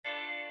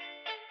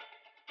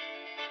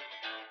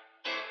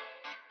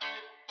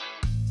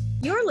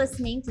You're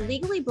listening to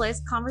Legally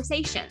Bliss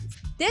Conversations.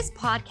 This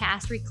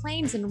podcast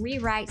reclaims and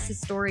rewrites the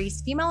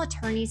stories female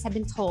attorneys have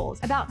been told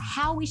about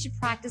how we should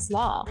practice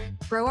law,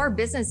 grow our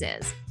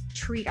businesses,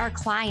 treat our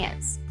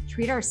clients,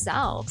 treat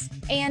ourselves,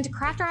 and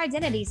craft our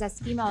identities as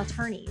female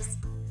attorneys.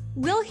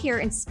 We'll hear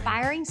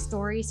inspiring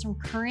stories from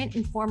current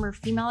and former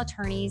female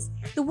attorneys,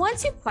 the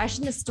ones who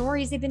question the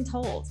stories they've been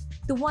told,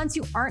 the ones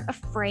who aren't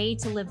afraid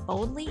to live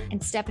boldly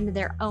and step into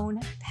their own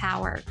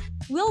power.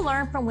 We'll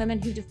learn from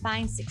women who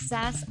define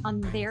success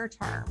on their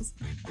terms.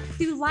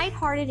 Through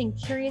lighthearted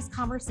and curious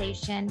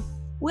conversation,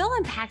 we'll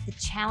unpack the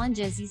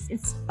challenges these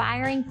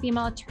inspiring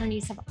female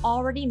attorneys have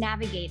already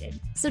navigated.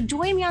 So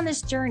join me on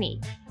this journey.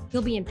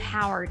 You'll be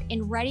empowered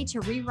and ready to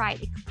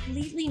rewrite a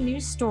completely new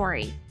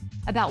story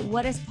about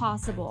what is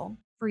possible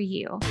for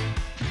you. I'd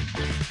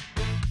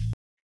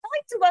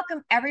like to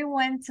welcome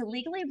everyone to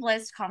Legally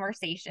Bliss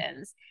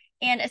Conversations,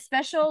 and a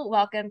special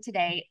welcome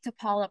today to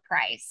Paula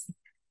Price.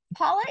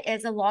 Paula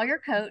is a lawyer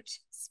coach,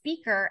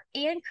 speaker,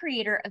 and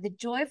creator of the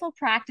Joyful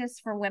Practice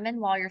for Women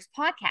Lawyers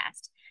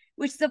podcast,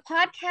 which is a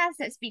podcast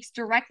that speaks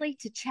directly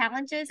to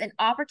challenges and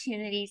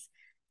opportunities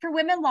for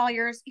women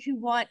lawyers who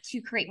want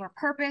to create more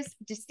purpose,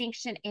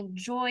 distinction, and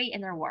joy in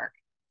their work.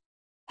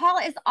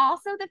 Paula is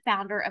also the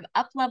founder of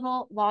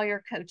Uplevel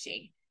Lawyer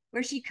Coaching,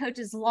 where she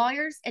coaches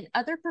lawyers and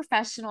other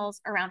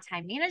professionals around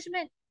time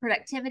management,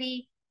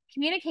 productivity,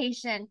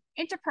 communication,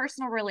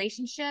 interpersonal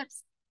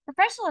relationships,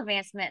 professional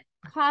advancement,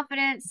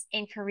 confidence,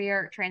 and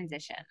career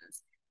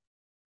transitions.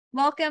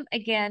 Welcome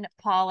again,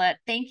 Paula.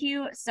 Thank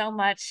you so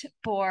much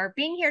for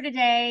being here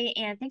today,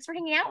 and thanks for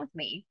hanging out with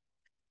me.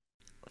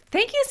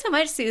 Thank you so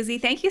much, Susie.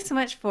 Thank you so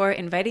much for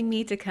inviting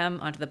me to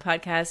come onto the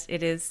podcast.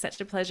 It is such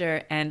a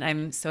pleasure, and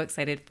I'm so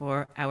excited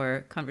for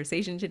our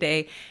conversation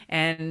today.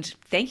 And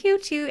thank you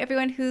to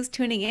everyone who's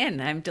tuning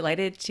in. I'm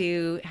delighted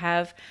to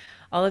have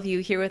all of you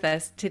here with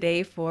us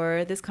today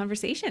for this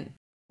conversation.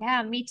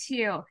 Yeah, me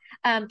too.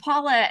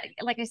 Paula,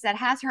 like I said,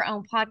 has her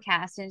own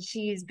podcast, and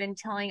she's been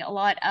telling a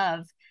lot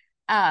of,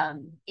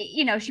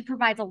 she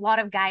provides a lot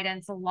of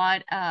guidance, a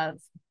lot of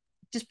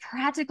just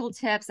practical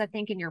tips, I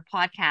think, in your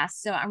podcast.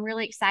 So I'm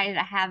really excited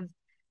to have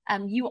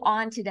you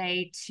on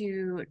today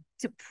to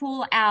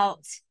pull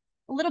out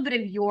a little bit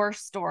of your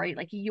story,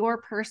 like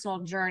your personal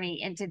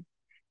journey into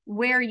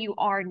where you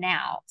are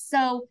now.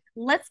 So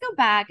let's go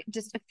back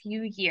just a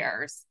few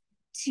years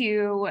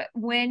to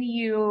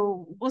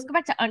let's go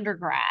back to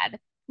undergrad.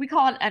 We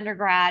call it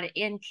undergrad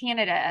in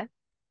Canada.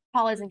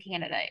 Paula's in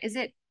Canada. Is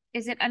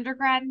it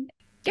undergrad?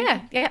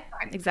 Yeah,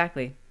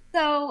 exactly.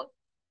 So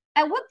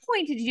at what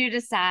point did you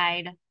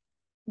decide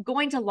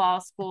going to law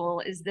school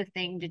is the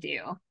thing to do?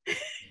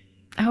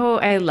 Oh,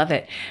 I love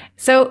it.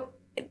 So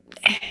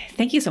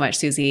thank you so much,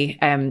 Susie.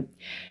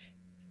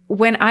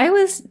 When I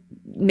was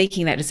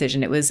making that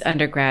decision, it was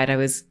undergrad. I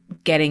was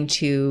getting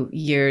to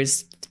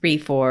years 3,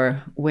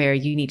 4, where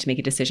you need to make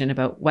a decision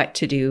about what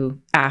to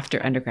do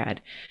after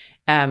undergrad.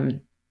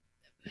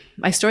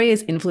 My story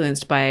is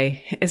influenced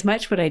by as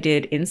much what I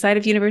did inside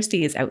of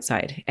university as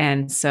outside.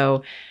 And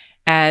so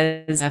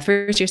as a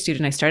first-year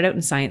student, I started out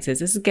in sciences.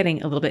 This is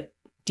getting a little bit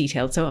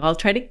detailed, so I'll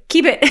try to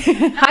keep it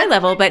high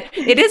level, but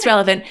it is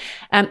relevant.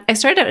 I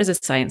started out as a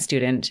science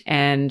student,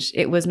 and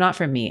it was not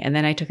for me. And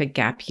then I took a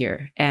gap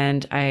year,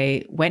 and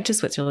I went to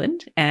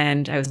Switzerland,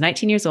 and I was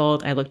 19 years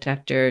old. I looked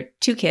after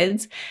 2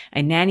 kids.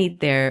 I nannied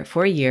there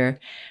for a year,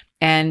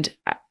 and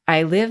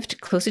I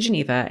lived close to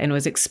Geneva and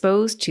was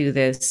exposed to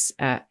this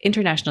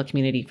international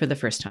community for the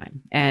first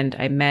time. And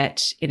I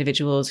met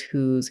individuals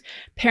whose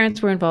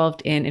parents were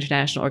involved in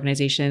international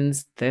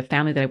organizations. The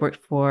family that I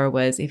worked for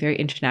was a very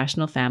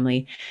international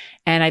family.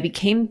 And I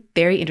became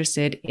very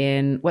interested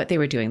in what they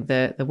were doing.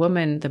 The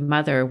woman, the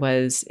mother,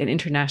 was an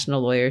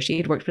international lawyer. She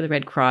had worked for the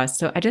Red Cross.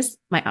 So I just,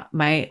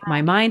 my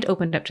mind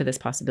opened up to this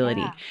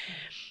possibility. Yeah.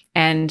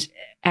 And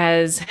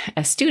as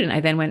a student, I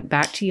then went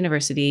back to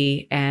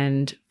university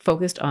and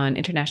focused on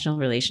international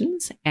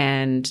relations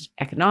and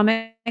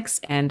economics.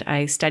 And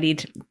I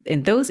studied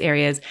in those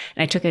areas.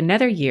 And I took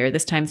another year,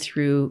 this time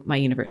through my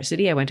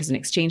university. I went as an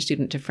exchange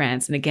student to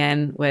France, and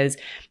again was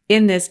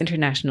in this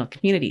international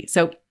community.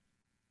 So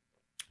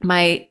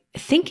my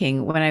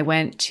thinking when I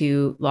went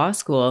to law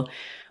school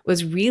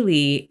was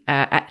really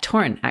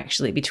torn,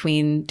 actually,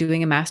 between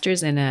doing a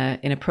master's in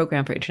a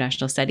program for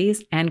international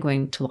studies and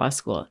going to law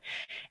school.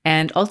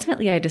 And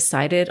ultimately, I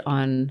decided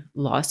on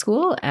law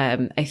school.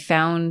 I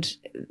found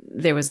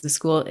there was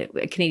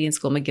a Canadian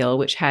school, McGill,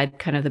 which had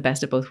kind of the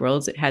best of both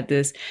worlds. It had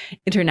this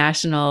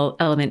international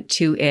element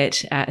to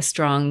it, a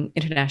strong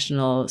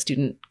international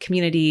student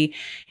community.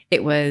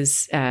 It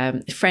was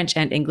French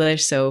and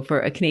English. So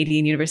for a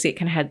Canadian university, it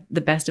kind of had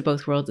the best of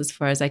both worlds as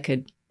far as I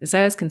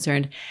was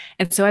concerned.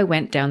 And so I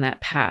went down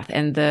that path.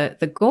 And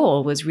the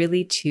goal was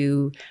really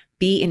to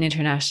be an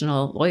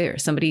international lawyer,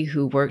 somebody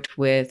who worked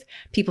with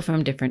people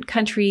from different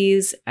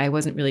countries. I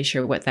wasn't really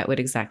sure what that would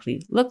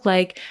exactly look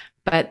like,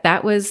 but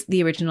that was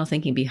the original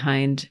thinking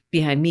behind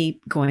me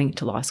going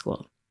to law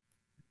school.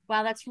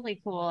 Wow, that's really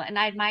cool. And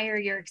I admire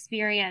your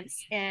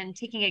experience in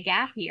taking a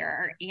gap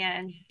year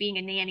and being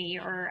a nanny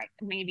or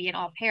maybe an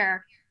au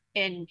pair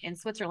in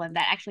Switzerland.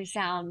 That actually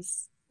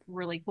sounds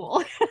really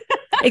cool.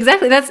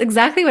 Exactly. That's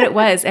exactly what it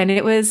was. And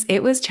it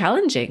was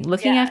challenging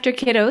looking Yeah. after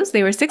kiddos.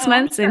 They were six Oh,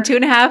 I'm months and sure.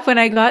 2.5 when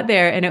I got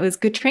there. And it was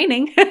good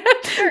training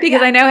Sure.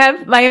 because Yeah. I now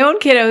have my own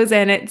kiddos,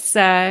 and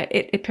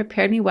it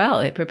prepared me well.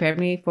 It prepared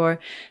me for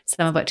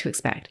some of what to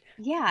expect.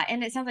 Yeah.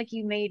 And it sounds like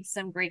you made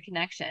some great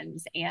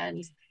connections.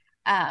 And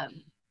um,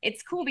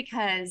 it's cool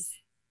because,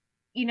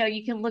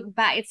 you can look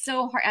back. It's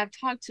so hard. I've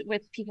talked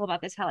with people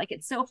about this, how like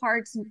it's so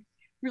hard to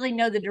really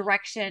know the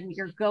direction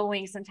you're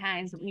going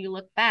sometimes. When you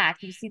look back,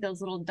 you see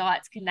those little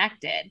dots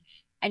connected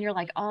and you're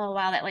like, oh,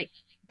 wow,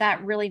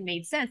 that really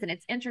made sense. And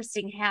it's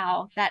interesting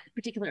how that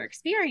particular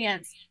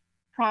experience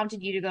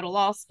prompted you to go to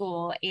law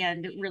school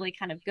and really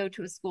kind of go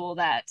to a school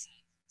that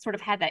sort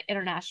of had that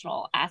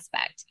international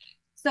aspect.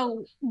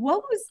 So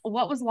what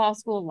was law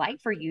school like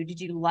for you? Did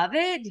you love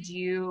it? Did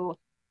you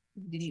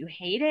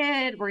hate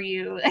it? Were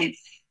you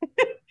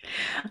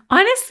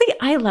Honestly,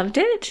 I loved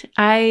it.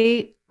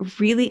 I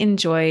really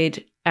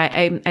enjoyed.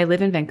 I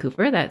live in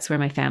Vancouver. That's where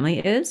my family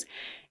is.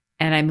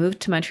 And I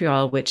moved to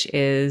Montreal, which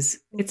it's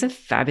a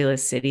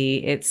fabulous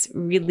city. It's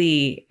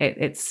really,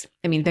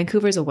 I mean,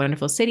 Vancouver is a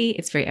wonderful city.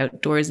 It's very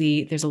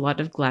outdoorsy. There's a lot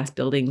of glass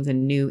buildings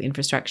and new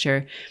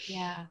infrastructure.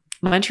 Yeah.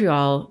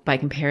 Montreal, by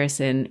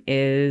comparison,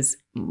 is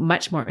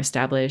much more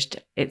established.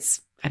 It's,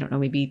 I don't know,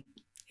 maybe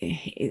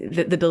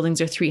the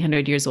buildings are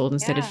 300 years old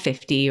instead of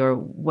 50 or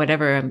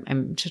whatever.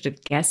 I'm sort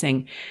of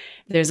guessing.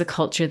 There's a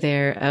culture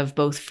there of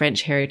both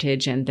French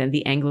heritage and then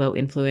the Anglo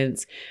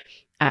influence.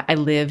 I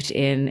lived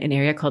in an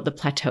area called the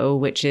Plateau,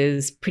 which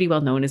is pretty well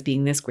known as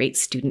being this great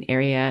student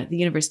area. The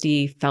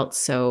university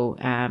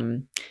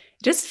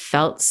just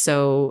felt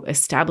so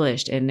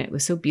established, and it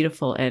was so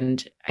beautiful.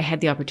 And I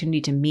had the opportunity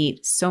to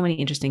meet so many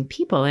interesting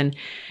people. And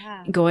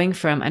going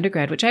from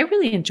undergrad, which I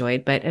really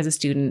enjoyed, but as a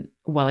student,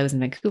 while I was in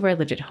Vancouver, I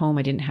lived at home.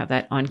 I didn't have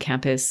that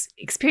on-campus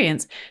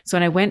experience. So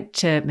when I went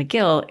to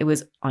McGill, it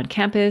was on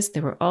campus.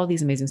 There were all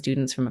these amazing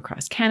students from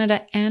across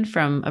Canada and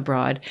from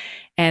abroad.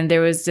 And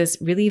there was this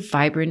really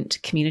vibrant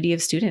community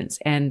of students.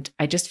 And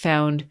I just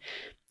found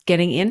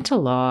getting into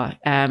law,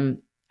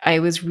 I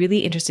was really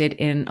interested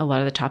in a lot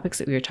of the topics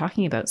that we were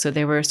talking about. So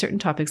there were certain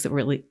topics that were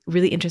really,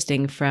 really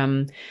interesting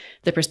from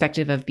the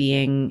perspective of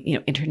being,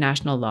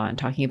 international law and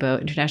talking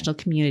about international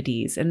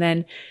communities. And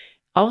then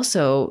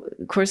also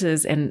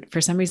courses, and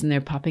for some reason they're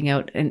popping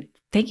out. And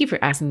thank you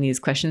for asking these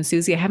questions,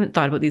 Susie. I haven't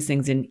thought about these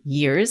things in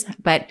years,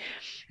 but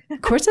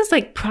courses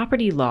like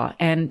property law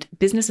and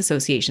business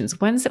associations,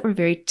 ones that were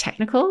very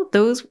technical,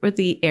 those were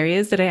the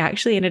areas that I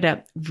actually ended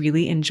up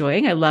really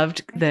enjoying. I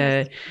loved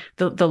the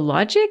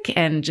logic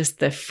and just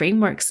the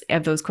frameworks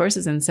of those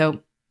courses. And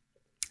so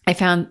I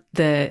found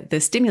the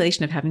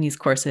stimulation of having these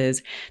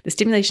courses, the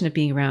stimulation of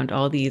being around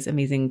all these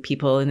amazing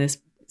people in this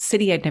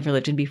city I'd never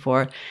lived in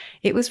before.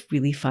 It was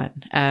really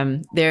fun.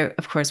 There,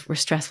 of course, were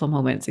stressful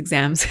moments.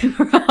 Exams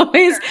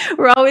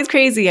were always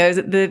crazy. I was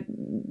at the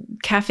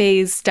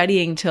cafes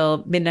studying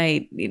till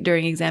midnight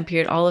during exam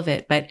period, all of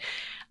it. But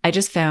I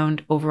just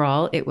found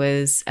overall it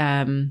was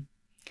I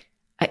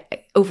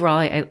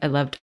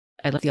loved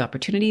the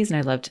opportunities, and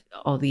I loved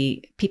all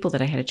the people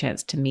that I had a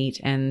chance to meet,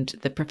 and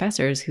the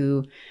professors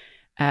who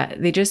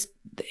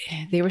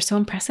they were so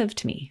impressive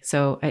to me.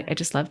 So I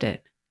just loved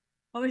it.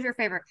 What was your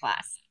favorite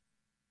class?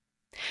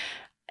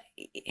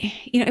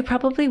 It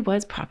probably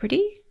was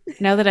property.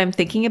 Now that I'm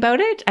thinking about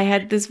it, I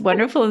had this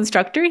wonderful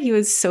instructor. He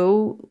was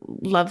so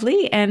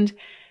lovely, and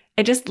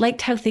I just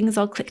liked how things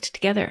all clicked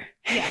together.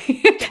 Yeah.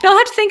 I'll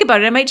have to think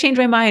about it. I might change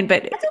my mind,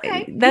 but that's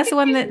okay. That's the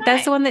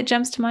one that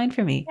jumps to mind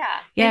for me.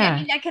 Yeah.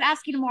 And I could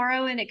ask you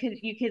tomorrow, and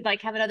you could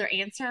like have another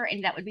answer,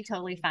 and that would be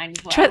totally fine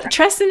as well.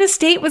 Trust and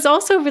Estate was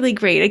also really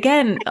great.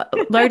 Again,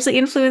 largely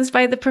influenced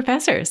by the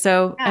professor.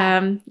 So,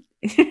 I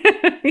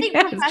think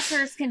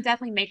professors can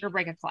definitely make or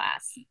break a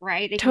class,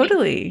 right? They can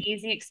totally make an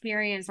easy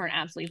experience or an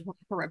absolutely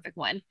horrific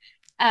one,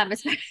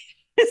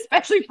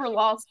 especially for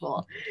law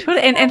school.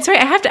 Totally. And sorry,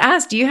 I have to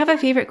ask: do you have a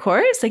favorite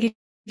course? Like, if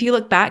you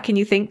look back, can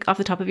you think off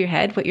the top of your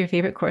head what your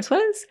favorite course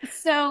was?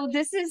 So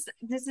this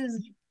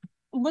is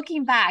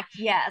looking back.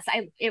 Yes,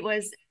 it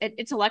was an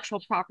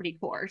intellectual property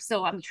course.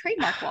 So I'm a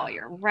trademark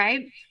lawyer,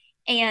 right?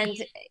 And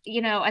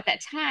at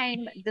that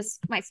time,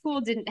 my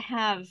school didn't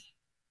have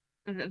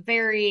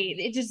there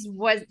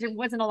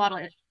wasn't a lot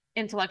of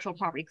intellectual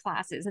property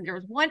classes, and there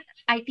was one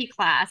IP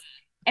class,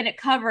 and it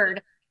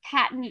covered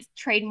patents,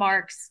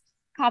 trademarks,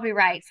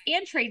 copyrights,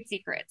 and trade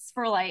secrets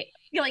for like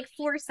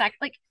 4 seconds.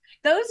 Like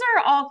those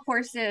are all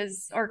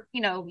courses or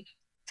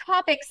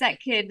topics that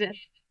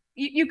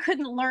you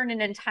couldn't learn an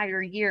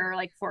entire year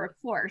like for a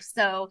course.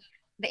 So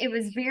it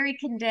was very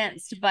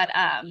condensed, but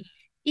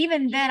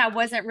even then, I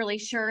wasn't really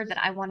sure that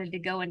I wanted to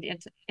go into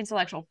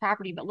intellectual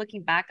property. But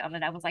looking back on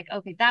it, I was like,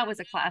 okay, that was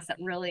a class that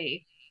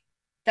really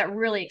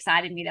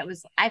excited me.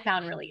 I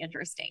found really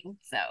interesting.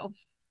 So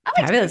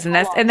fabulous, and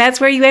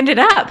that's where you ended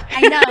up.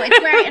 I know, it's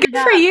where I ended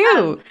up. Good for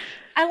you.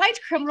 I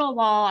liked criminal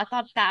law. I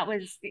thought that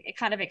was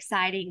kind of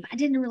exciting. I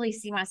didn't really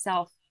see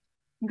myself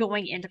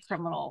going into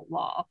criminal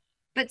law.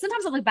 But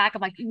sometimes I look back,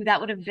 I'm like, ooh, that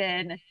would have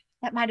been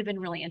that might have been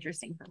really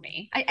interesting for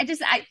me. I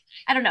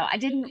don't know.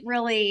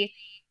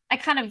 I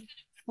kind of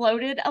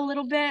floated a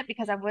little bit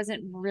because I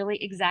wasn't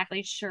really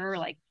exactly sure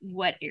like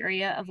what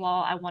area of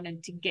law I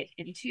wanted to get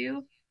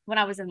into when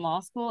I was in law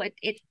school.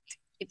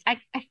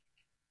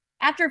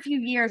 After a few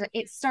years,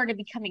 it started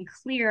becoming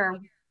clear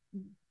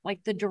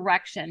like the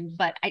direction,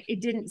 but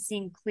it didn't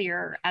seem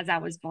clear as I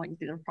was going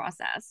through the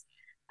process.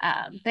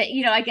 But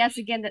I guess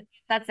again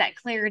that's that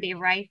clarity,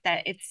 right?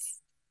 That it's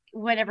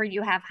whenever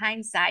you have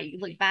hindsight, you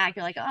look back,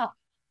 you're like, oh,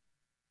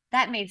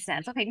 that made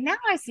sense. Okay, now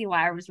I see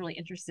why I was really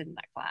interested in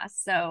that class.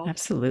 So,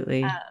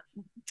 Absolutely.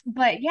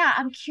 but yeah,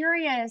 I'm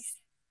curious.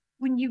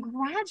 When you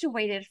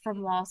graduated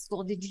from law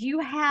school, did you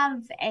have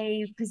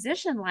a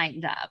position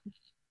lined up?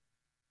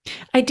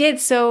 I did.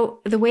 So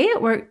the way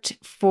it worked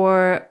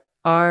for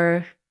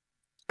our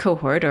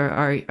cohort or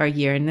our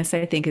year, and this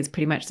I think is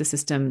pretty much the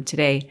system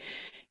today,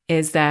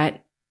 is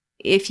that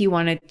if you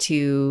wanted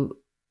to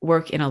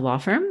work in a law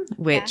firm,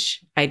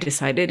 which I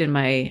decided in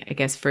my, I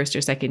guess, first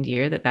or second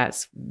year that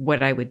that's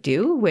what I would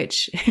do,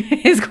 which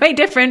is quite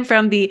different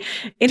from the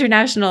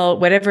international,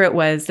 whatever it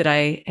was that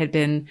I had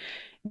been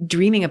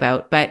dreaming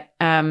about. But,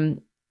 I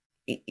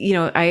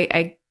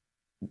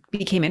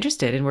became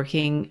interested in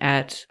working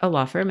at a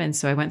law firm. And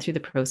so I went through the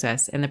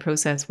process. And the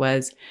process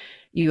was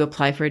you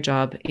apply for a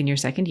job in your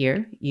second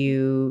year,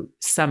 you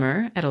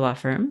summer at a law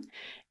firm,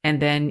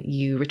 and then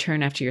you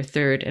return after your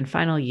third and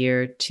final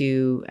year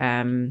to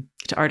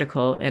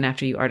article. And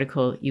after you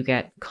article, you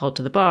get called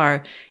to the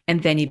bar,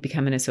 and then you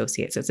become an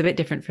associate. So it's a bit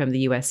different from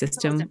the US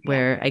system,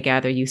 where I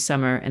gather you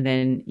summer and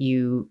then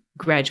you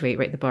graduate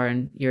right at the bar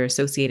and you're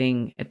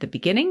associating at the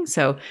beginning.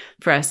 So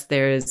for us,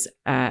 there's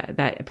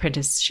that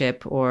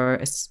apprenticeship or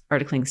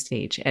articling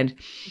stage. And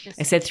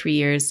I said 3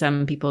 years.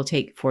 Some people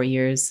take 4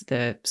 years.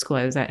 The school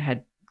I was at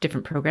had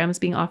different programs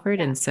being offered.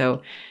 Yeah. And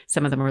so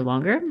some of them were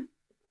longer.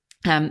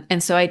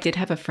 And so I did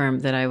have a firm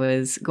that I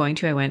was going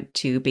to. I went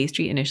to Bay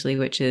Street initially,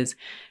 which is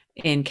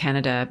in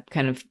Canada,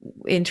 kind of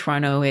in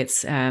Toronto.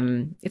 It's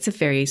a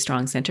very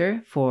strong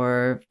center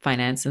for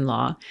finance and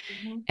law.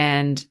 Mm-hmm.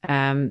 And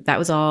that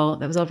was all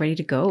ready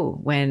to go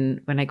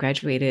when I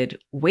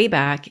graduated way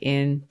back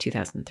in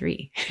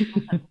 2003.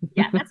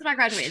 Yeah, that's when I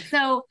graduated.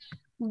 So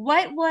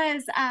what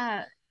was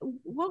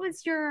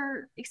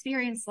your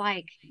experience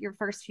like your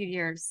first few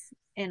years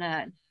in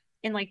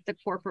like the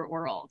corporate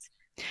world?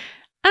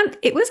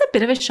 It was a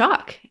bit of a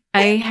shock.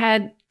 I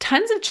had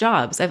tons of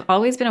jobs. I've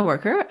always been a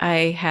worker.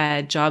 I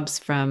had jobs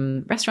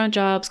from restaurant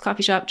jobs,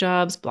 coffee shop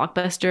jobs,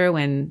 Blockbuster,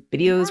 when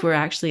videos were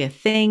actually a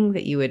thing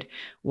that you would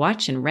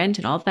watch and rent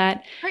and all of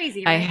that.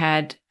 Crazy, right? I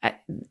had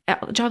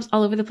jobs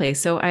all over the place.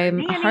 So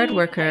I'm a hard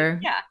worker.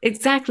 Yeah.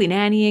 Exactly.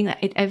 Nannying.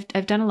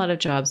 I've done a lot of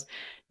jobs.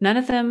 None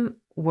of them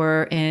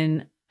were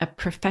in a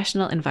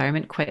professional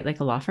environment quite like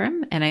a law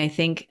firm. And I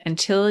think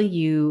until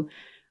you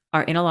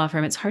are in a law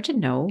firm, it's hard to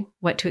know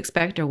what to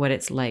expect or what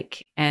it's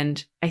like.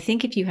 And I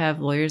think if you have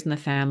lawyers in the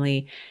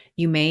family,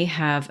 you may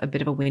have a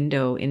bit of a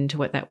window into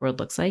what that world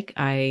looks like.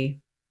 I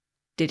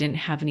didn't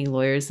have any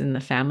lawyers in the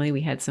family. We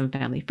had some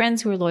family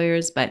friends who were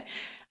lawyers, but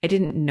I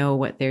didn't know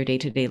what their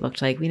day-to-day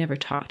looked like. We never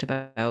talked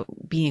about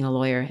being a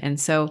lawyer. And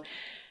so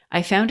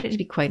I found it to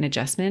be quite an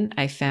adjustment.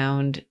 I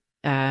found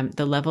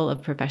the level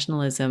of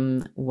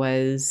professionalism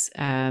was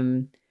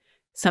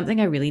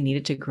something I really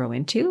needed to grow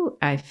into.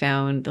 I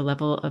found the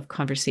level of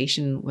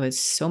conversation was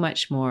so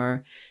much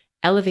more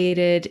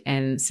elevated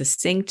and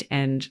succinct.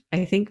 And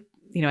I think,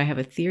 I have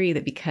a theory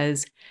that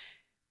because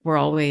we're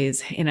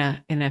always in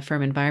a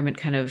firm environment,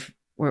 kind of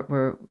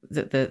where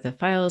the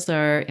files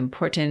are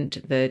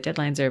important, the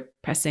deadlines are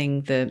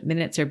pressing, the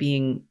minutes are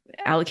being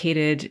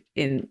allocated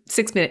in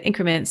 6-minute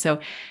increments. So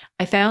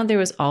I found there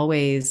was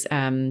always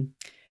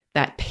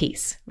that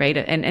pace, right?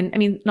 And I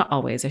mean, not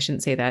always, I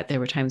shouldn't say that.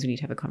 There were times when you'd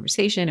have a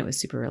conversation, it was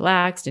super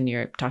relaxed and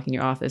you're talking in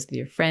your office with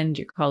your friend,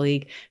 your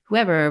colleague,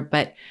 whoever.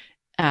 But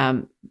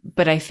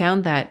I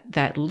found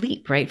that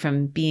leap, right?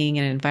 From being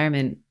in an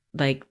environment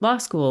like law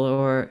school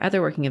or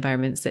other working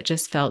environments that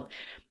just felt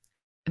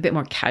a bit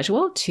more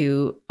casual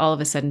to all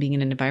of a sudden being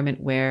in an environment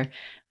where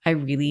I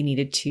really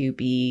needed to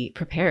be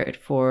prepared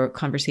for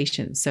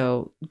conversations.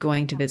 So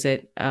going to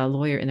visit a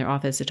lawyer in their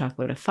office to talk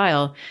about a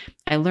file,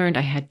 I learned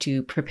I had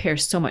to prepare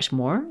so much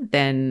more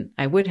than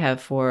I would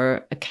have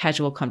for a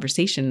casual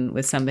conversation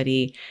with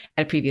somebody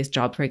at a previous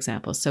job, for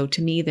example. So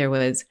to me, there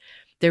were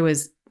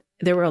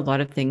a lot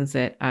of things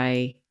that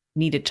I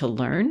needed to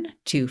learn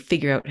to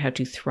figure out how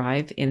to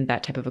thrive in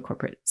that type of a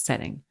corporate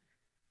setting.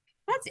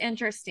 That's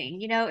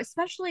interesting,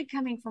 especially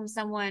coming from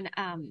someone,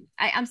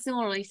 I'm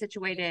similarly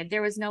situated.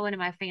 There was no one in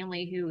my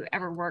family who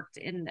ever worked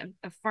in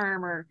a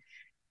firm or,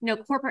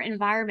 corporate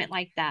environment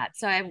like that.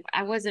 So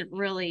I wasn't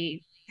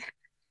really,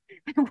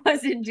 I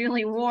wasn't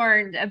duly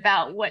warned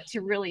about what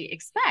to really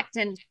expect.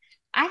 And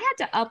I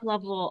had to up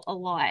level a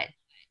lot.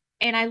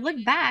 And I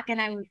look back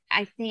and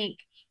I think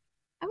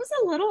I was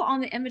a little on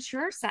the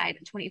immature side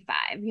at 25,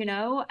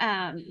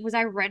 was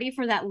I ready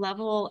for that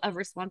level of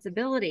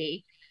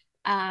responsibility?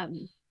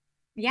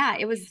 Yeah,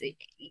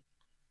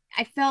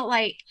 I felt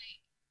like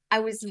I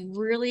was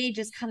really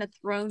just kind of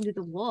thrown to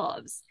the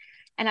wolves.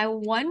 And I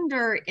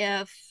wonder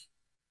if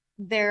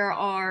there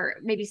are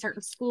maybe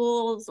certain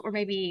schools, or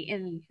maybe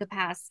in the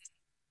past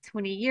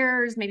 20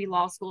 years, maybe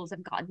law schools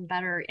have gotten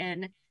better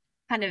in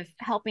kind of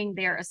helping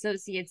their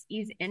associates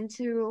ease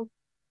into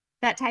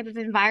that type of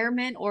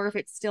environment, or if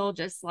it's still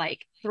just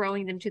like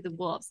throwing them to the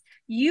wolves.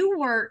 You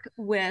work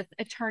with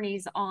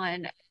attorneys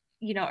on,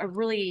 a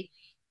really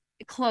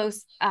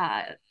close,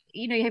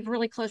 you have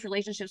really close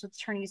relationships with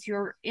attorneys who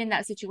are in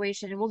that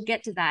situation, and we'll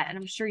get to that. And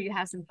I'm sure you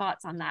have some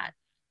thoughts on that,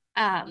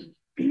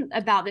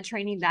 about the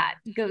training that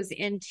goes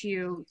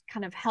into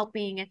kind of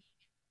helping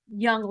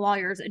young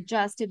lawyers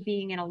adjust to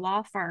being in a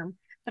law firm.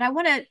 But I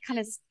want to kind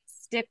of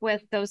stick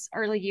with those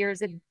early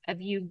years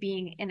of you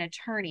being an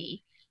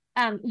attorney.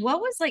 What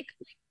was like,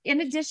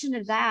 in addition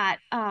to that,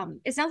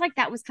 it sounds like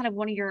that was kind of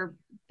one of your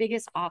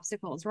biggest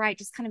obstacles, right?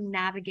 Just kind of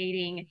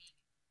navigating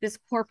this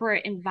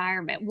corporate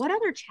environment. What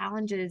other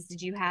challenges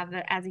did you have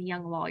as a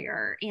young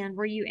lawyer? And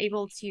were you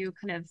able to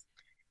kind of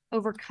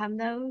overcome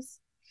those?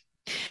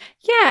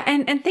 Yeah,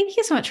 and thank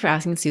you so much for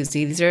asking,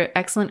 Susie. These are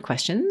excellent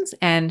questions.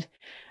 And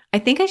I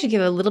think I should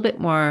give a little bit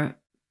more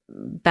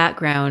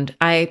background.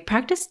 I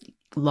practiced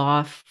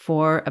law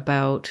for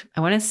about, I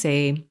want to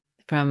say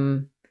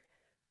from,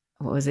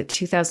 what was it,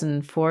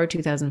 2004,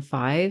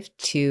 2005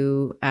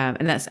 to,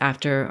 and that's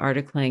after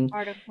articling.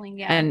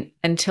 Yeah. And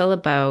until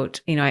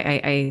about,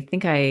 I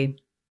think I,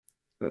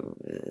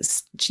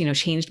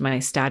 changed my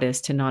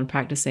status to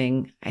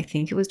non-practicing. I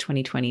think it was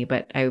 2020,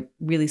 but I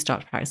really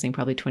stopped practicing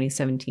probably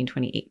 2017,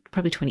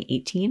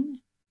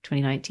 2018,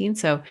 2019.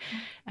 So,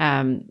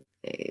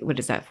 what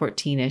is that,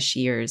 14-ish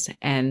years.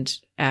 And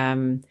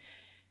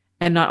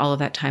not all of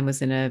that time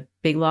was in a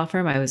big law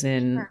firm. I was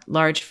in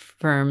large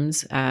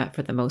firms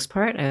for the most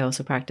part. I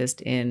also practiced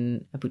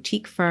in a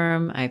boutique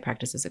firm. I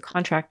practiced as a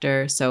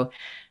contractor. So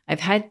I've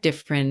had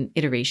different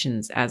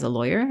iterations as a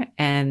lawyer.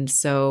 And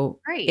so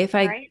if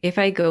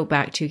I go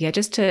back to,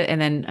 and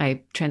then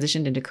I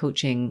transitioned into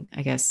coaching,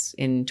 I guess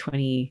in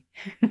I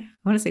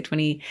want to say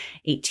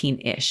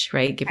 2018-ish,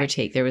 right? Give or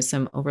take. There was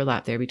some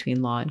overlap there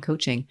between law and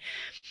coaching.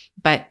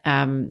 But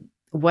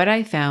what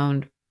I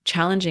found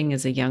challenging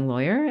as a young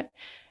lawyer,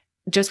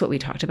 just what we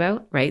talked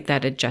about, right?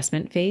 That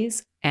adjustment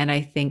phase. And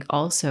I think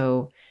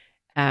also,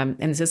 and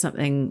this is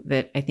something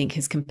that I think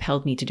has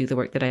compelled me to do the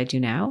work that I do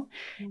now,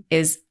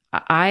 is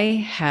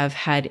I have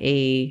had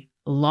a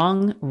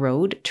long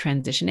road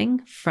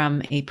transitioning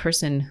from a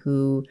person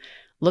who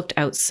looked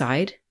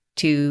outside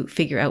to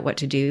figure out what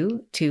to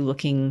do to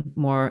looking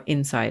more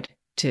inside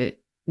to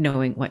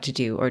knowing what to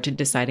do or to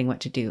deciding what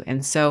to do.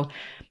 And so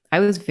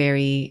I was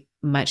very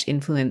much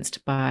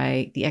influenced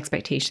by the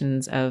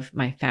expectations of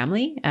my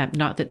family.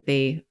 Not that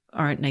they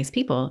aren't nice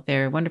people,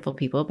 they're wonderful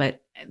people,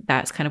 but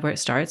that's kind of where it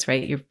starts,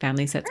 right? Your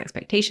family sets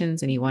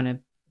expectations and you want to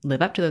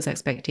live up to those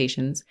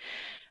expectations.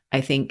 I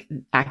think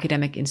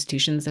academic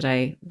institutions that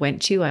I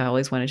went to, I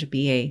always wanted to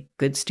be a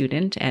good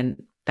student,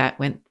 and that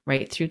went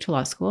right through to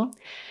law school.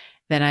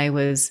 Then I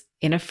was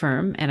in a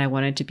firm and I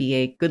wanted to be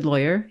a good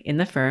lawyer in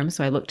the firm.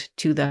 So I looked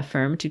to the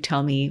firm to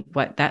tell me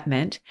what that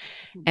meant.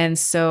 And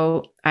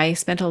so I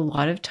spent a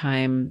lot of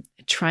time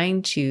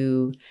trying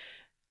to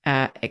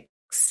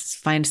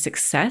find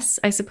success,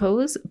 I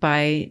suppose,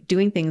 by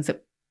doing things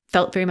that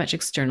felt very much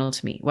external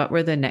to me. What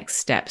were the next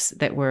steps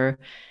that were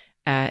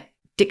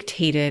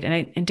dictated?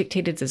 And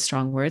dictated is a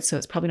strong word, so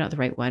it's probably not the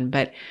right one,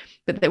 but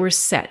that were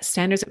set,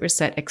 standards that were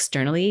set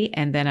externally.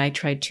 And then I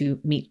tried to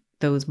meet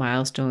those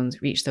milestones,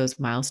 reach those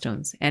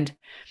milestones. And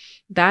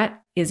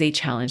that is a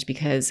challenge,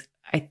 because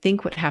I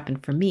think what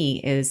happened for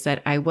me is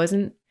that I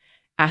wasn't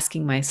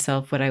asking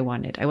myself what I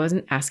wanted. I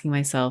wasn't asking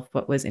myself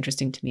what was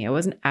interesting to me. I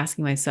wasn't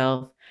asking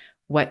myself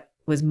what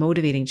was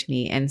motivating to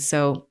me. And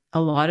so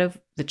a lot of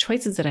the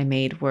choices that I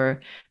made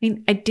were,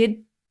 I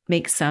did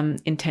make some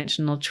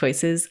intentional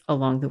choices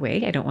along the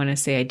way. I don't want to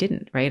say I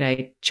didn't, right?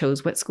 I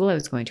chose what school I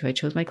was going to. I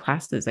chose my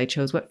classes. I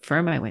chose what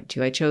firm I went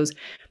to. I chose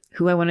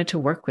who I wanted to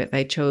work with.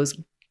 I chose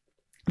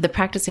the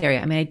practice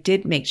area. I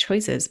did make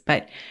choices,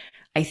 but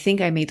I think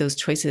I made those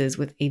choices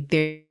with a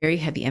very, very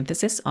heavy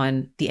emphasis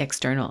on the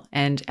external.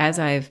 And as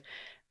I've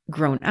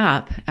grown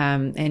up,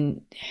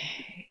 and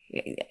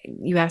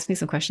you asked me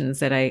some questions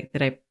that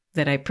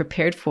I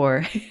prepared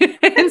for,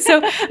 and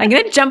so I'm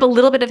going to jump a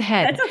little bit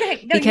ahead. That's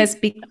okay.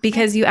 No,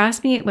 because you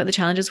asked me what the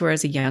challenges were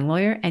as a young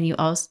lawyer, and you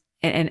also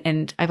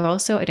and I've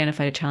also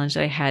identified a challenge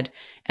that I had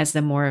as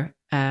the more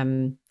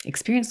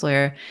experienced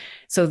lawyer.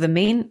 So the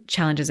main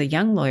challenge as a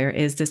young lawyer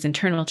is this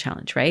internal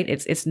challenge, right?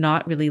 It's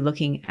not really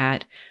looking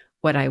at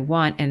what I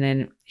want and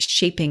then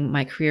shaping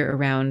my career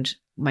around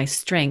my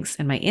strengths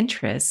and my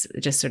interests,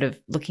 just sort of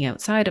looking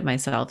outside of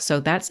myself. So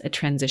that's a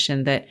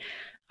transition that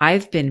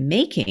I've been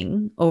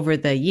making over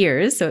the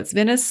years. So it's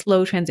been a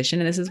slow transition.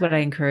 And this is what I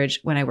encourage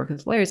when I work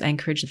with lawyers. I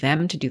encourage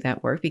them to do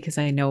that work, because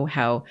I know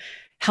how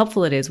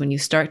helpful it is when you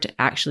start to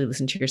actually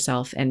listen to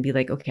yourself and be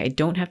like, okay, I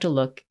don't have to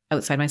look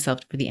outside myself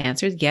for the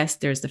answers. Yes,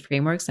 there's the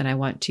frameworks and I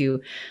want to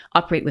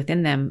operate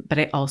within them, but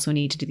I also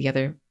need to do the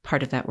other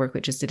part of that work,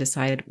 which is to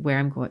decide where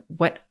I'm going,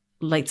 what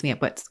lights me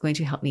up, what's going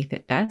to help me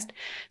fit best.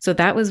 So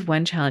that was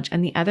one challenge.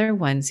 And the other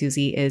one,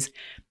 Susie, is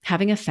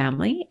having a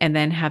family and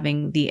then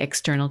having the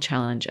external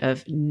challenge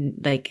of,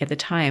 like, at the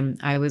time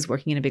I was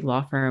working in a big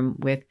law firm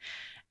with,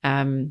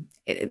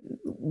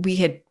 we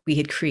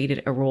had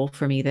created a role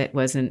for me that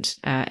wasn't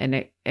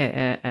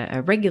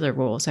a regular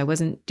role. So I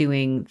wasn't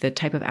doing the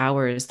type of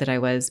hours that I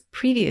was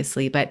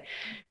previously, but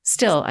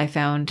still I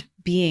found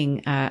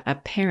being a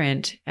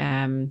parent,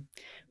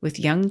 with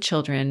young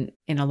children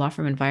in a law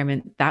firm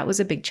environment, that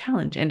was a big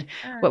challenge. And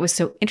what was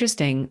so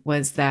interesting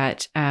was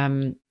that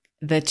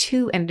the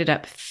two ended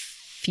up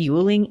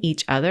fueling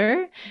each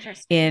other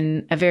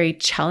in a very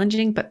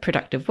challenging but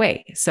productive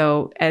way.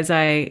 So as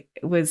I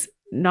was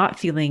not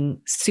feeling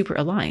super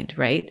aligned,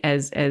 right,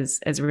 as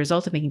a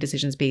result of making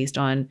decisions based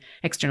on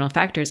external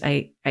factors,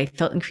 I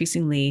felt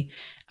increasingly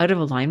out of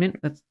alignment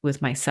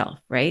with myself,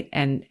 right,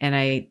 and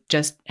I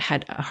just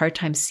had a hard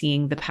time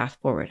seeing the path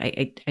forward.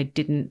 I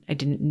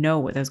didn't know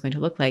what that was going to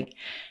look like,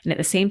 and at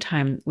the same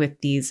time, with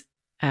these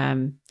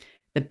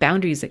the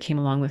boundaries that came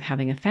along with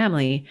having a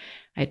family,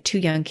 I had two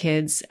young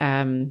kids,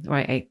 they're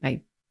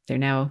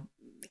now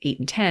 8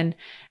 and 10.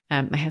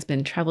 My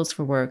husband travels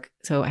for work,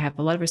 so I have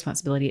a lot of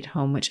responsibility at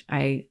home, which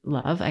I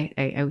love.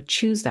 I would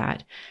choose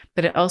that,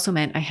 but it also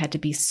meant I had to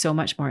be so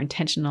much more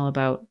intentional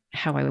about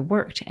how I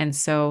worked. And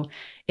so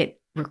it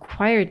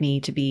required me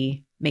to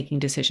be making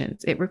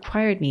decisions. It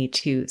required me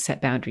to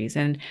set boundaries.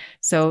 And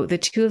so the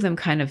two of them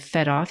kind of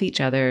fed off each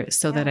other,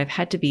 so that I've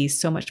had to be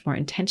so much more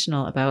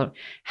intentional about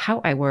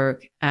how I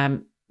work,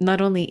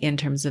 not only in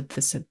terms of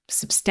the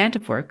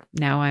substantive work.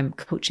 Now I'm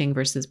coaching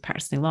versus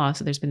practicing law,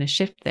 so there's been a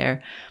shift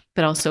there,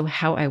 but also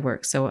how I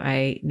work. So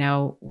I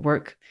now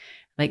work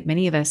like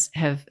many of us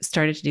have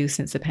started to do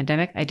since the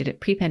pandemic. I did it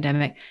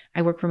pre-pandemic.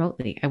 I work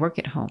remotely. I work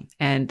at home,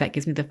 and that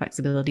gives me the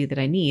flexibility that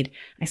I need.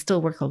 I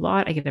still work a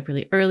lot. I get up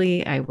really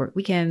early. I work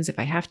weekends if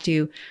I have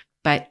to,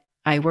 but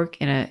I work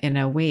in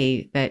a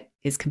way that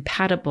is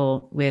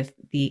compatible with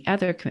the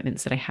other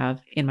commitments that I have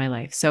in my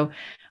life. So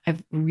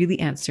I've really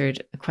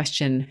answered a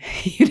question.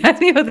 You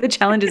asked me about the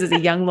challenges as a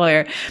young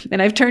lawyer,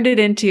 and I've turned it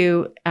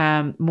into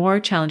more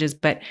challenges.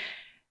 But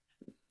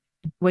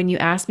when you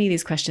asked me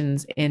these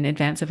questions in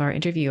advance of our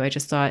interview, I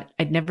just thought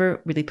I'd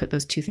never really put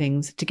those two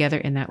things together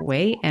in that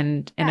way.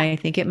 And I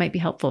think it might be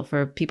helpful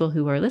for people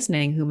who are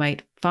listening, who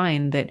might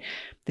find that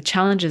the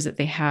challenges that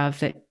they have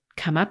that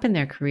come up in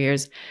their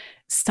careers,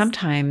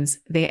 sometimes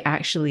they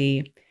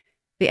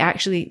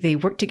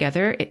work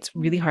together. It's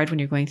really hard when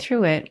you're going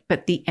through it,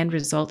 but the end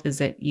result is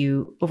that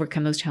you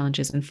overcome those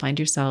challenges and find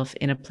yourself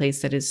in a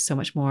place that is so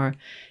much more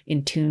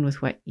in tune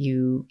with what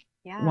you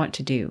want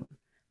to do.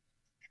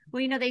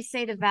 Well, they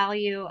say the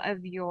value of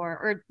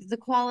or the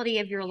quality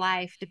of your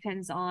life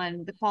depends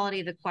on the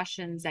quality of the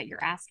questions that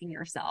you're asking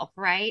yourself,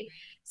 right?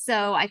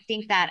 So I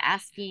think that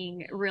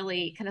asking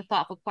really kind of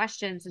thoughtful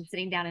questions and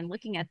sitting down and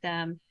looking at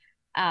them,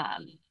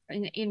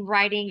 in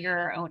writing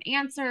your own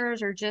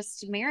answers or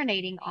just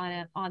marinating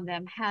on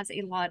them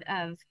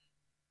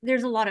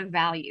there's a lot of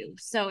value.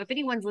 So if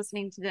anyone's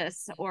listening to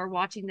this or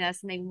watching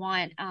this and they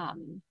want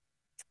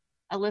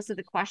a list of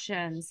the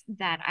questions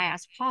that I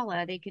asked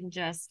Paula, they can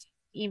just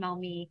email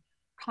me,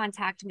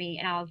 contact me,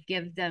 and I'll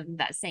give them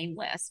that same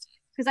list.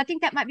 Because I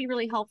think that might be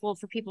really helpful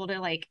for people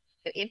to, like,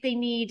 if they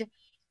need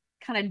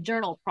kind of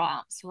journal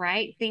prompts,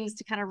 right? Things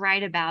to kind of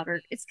write about,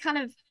 or it's kind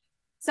of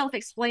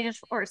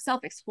self-explanatory or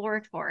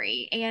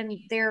self-exploratory, and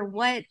they're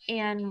what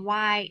and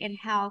why and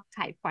how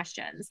type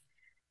questions.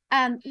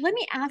 Let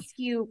me ask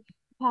you,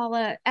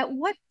 Paula, at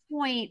what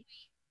point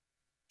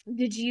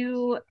did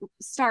you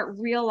start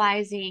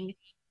realizing,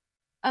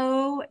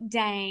 oh,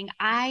 dang,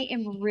 I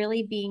am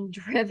really being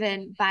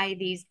driven by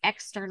these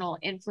external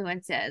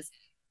influences,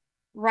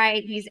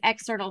 right? These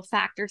external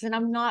factors. And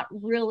I'm not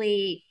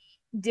really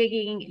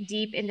digging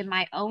deep into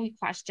my own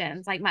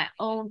questions, like my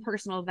own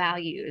personal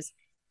values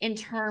in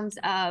terms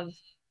of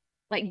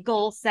like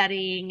goal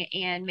setting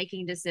and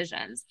making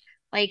decisions.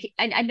 Like,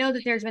 I know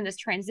that there's been this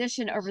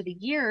transition over the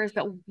years,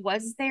 but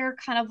was there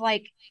kind of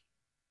like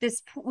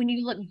this, when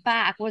you look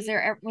back, was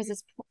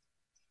this,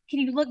 can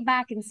you look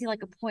back and see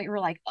like a point where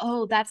like,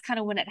 oh, that's kind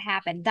of when it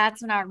happened.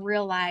 That's when I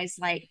realized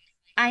like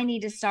I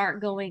need to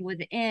start going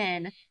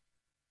within,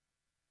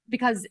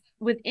 because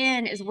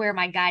within is where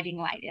my guiding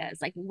light is.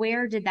 Like,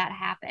 where did that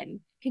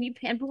happen? Can you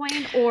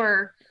pinpoint,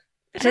 or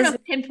I don't know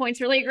if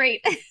pinpoint's really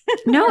great.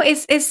 No,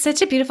 it's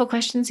such a beautiful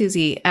question,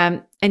 Susie.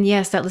 And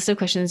yes, that list of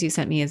questions you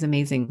sent me is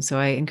amazing. So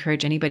I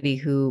encourage anybody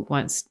who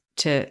wants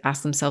to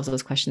ask themselves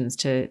those questions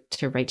to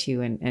write to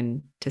you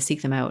and to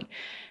seek them out.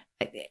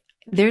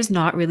 There's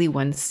not really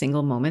one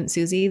single moment,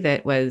 Susie,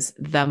 that was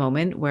the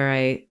moment where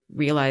I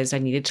realized I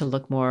needed to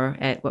look more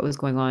at what was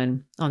going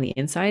on the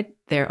inside.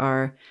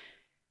 There's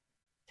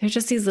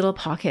just these little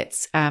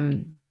pockets.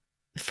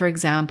 For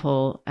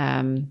example,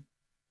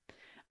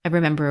 I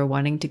remember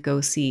wanting to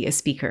go see a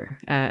speaker.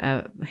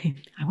 I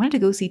wanted to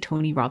go see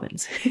Tony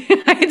Robbins.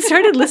 I had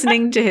started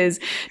listening to his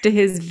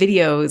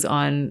videos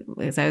on,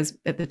 as I was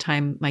at the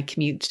time, my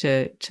commute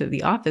to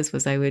the office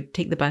was I would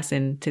take the bus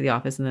into the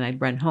office and then I'd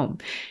run home.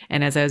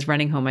 And as I was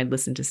running home, I'd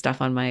listen to stuff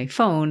on my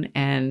phone,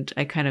 and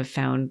I kind of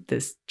found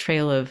this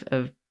trail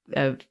of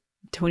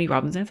Tony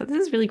Robbins. And I thought,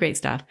 this is really great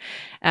stuff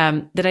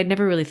that I'd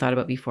never really thought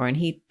about before. And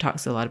he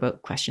talks a lot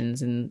about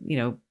questions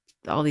and,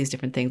 all these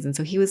different things. And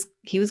so he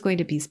was going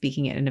to be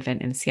speaking at an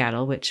event in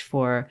Seattle, which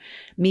for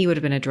me would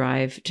have been a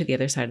drive to the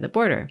other side of the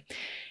border.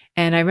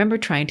 And I remember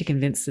trying to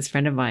convince this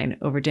friend of mine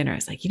over dinner. I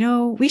was like,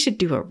 we should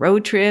do a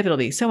road trip. It'll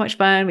be so much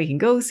fun. We can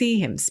go see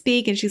him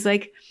speak. And she's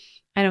like,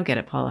 I don't get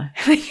it, Paula.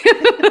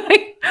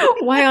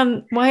 Why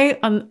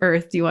on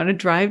earth do you want to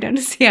drive down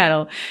to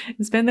Seattle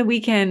and spend the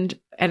weekend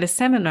at a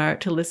seminar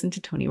to listen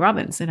to Tony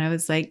Robbins? And I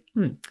was like,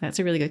 that's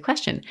a really good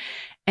question.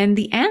 And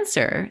the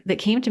answer that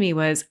came to me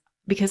was,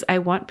 because I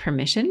want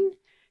permission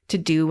to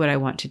do what I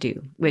want to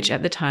do, which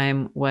at the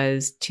time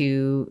was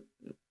to,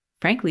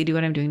 frankly, do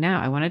what I'm doing now.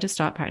 I wanted to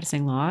stop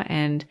practicing law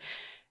and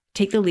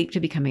take the leap to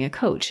becoming a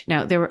coach.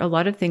 Now, there were a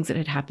lot of things that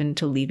had happened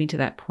to lead me to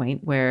that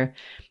point where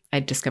I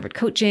discovered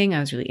coaching.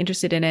 I was really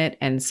interested in it.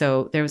 And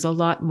so there was a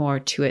lot more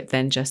to it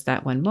than just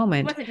that one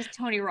moment. It wasn't just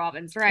Tony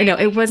Robbins, right? No,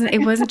 it wasn't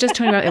just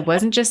Tony Robbins. It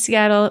wasn't just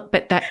Seattle.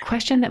 But that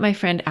question that my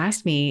friend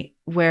asked me,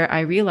 where I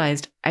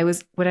realized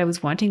what I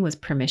was wanting was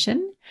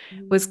permission,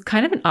 was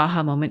kind of an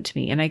aha moment to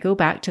me. And I go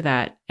back to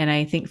that. And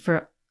I think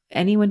for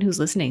anyone who's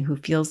listening who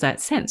feels that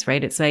sense,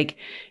 right? It's like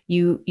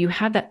you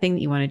have that thing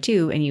that you want to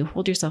do and you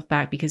hold yourself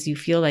back because you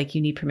feel like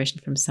you need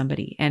permission from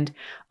somebody. And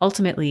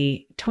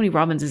ultimately, Tony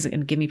Robbins isn't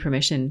going to give me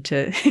permission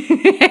to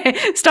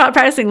stop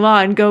practicing law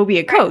and go be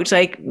a coach.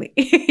 Like,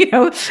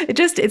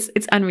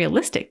 it's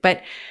unrealistic,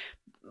 but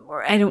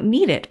I don't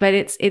need it. But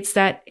it's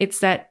that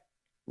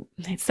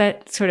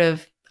sort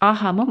of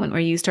aha moment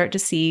where you start to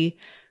see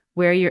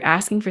where you're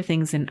asking for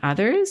things in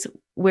others,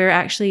 where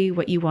actually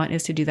what you want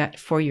is to do that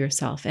for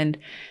yourself. And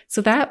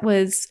so that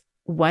was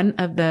one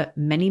of the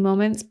many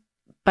moments.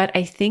 But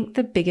I think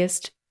the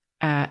biggest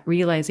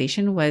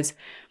realization was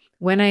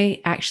when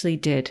I actually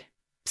did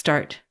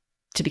start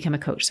to become a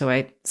coach. So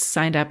I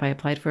signed up, I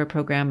applied for a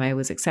program, I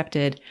was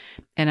accepted,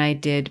 and I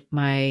did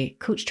my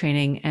coach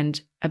training.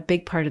 And a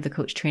big part of the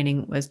coach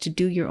training was to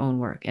do your own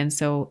work. And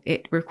so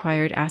it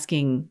required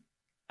asking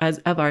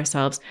of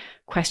ourselves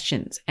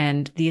questions.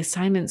 And the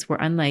assignments were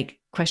unlike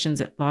questions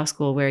at law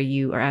school where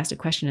you are asked a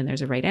question and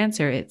there's a right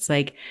answer. It's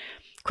like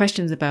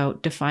questions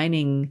about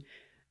defining.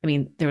 I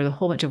mean, there was a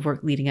whole bunch of work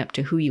leading up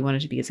to who you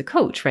wanted to be as a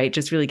coach, right?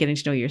 Just really getting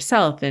to know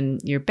yourself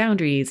and your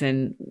boundaries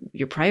and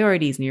your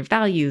priorities and your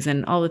values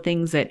and all the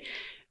things that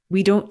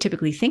we don't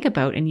typically think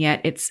about. And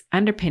yet it's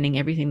underpinning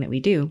everything that we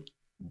do.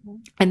 Mm-hmm.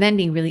 And then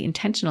being really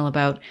intentional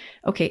about,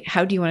 okay,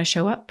 how do you want to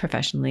show up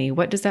professionally?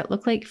 What does that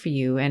look like for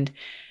you? And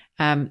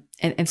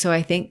so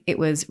I think it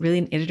was really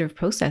an iterative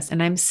process,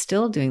 and I'm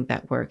still doing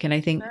that work. And I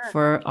think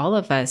for all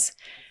of us,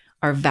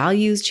 our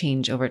values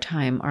change over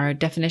time. Our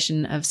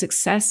definition of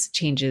success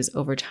changes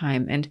over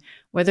time. And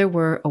whether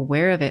we're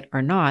aware of it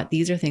or not,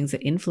 these are things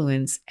that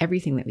influence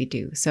everything that we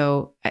do.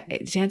 So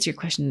to answer your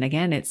question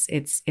again, it's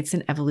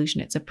an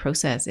evolution. It's a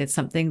process. It's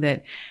something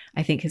that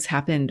I think has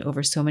happened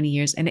over so many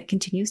years, and it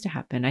continues to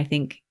happen. I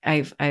think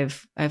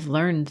I've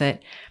learned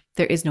that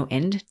there is no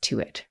end to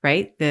it,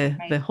 right?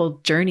 The whole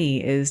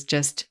journey is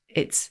just,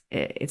 it's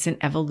an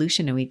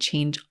evolution, and we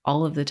change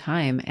all of the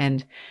time.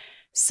 And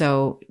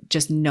so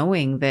just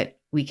knowing that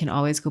we can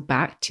always go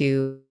back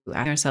to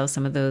asking ourselves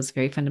some of those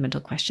very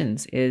fundamental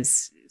questions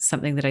is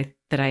something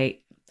that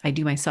I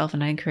do myself,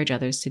 and I encourage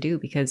others to do,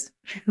 because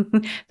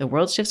the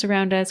world shifts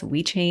around us,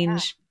 we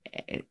change.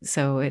 Yeah.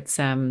 So it's,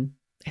 I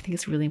think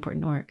it's really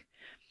important work.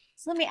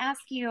 So let me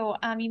ask you,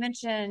 you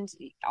mentioned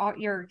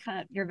your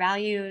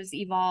values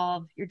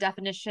evolve, your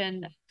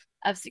definition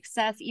of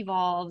success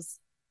evolves.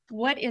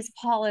 What is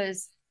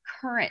Paula's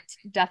current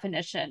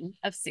definition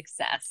of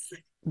success?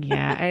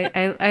 Yeah,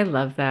 I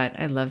love that.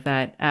 I love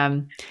that.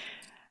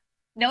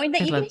 Knowing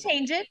that you can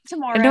change it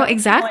tomorrow. No,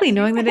 exactly.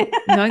 Knowing that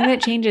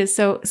it changes.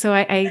 So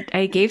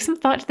I gave some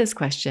thought to this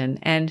question,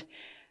 and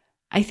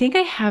I think I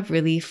have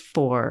really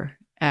 4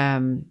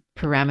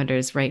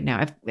 parameters right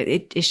now.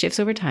 It shifts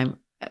over time.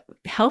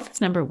 Health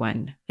is number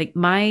 1. Like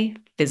my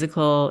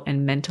physical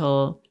and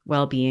mental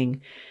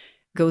well-being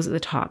goes at the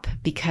top,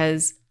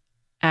 because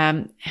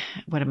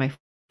what am I,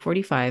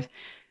 45?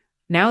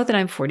 Now that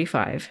I'm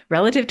 45,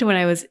 relative to when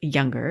I was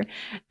younger,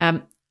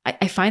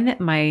 I find that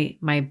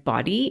my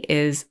body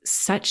is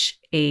such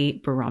a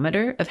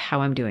barometer of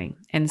how I'm doing.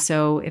 And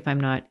so if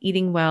I'm not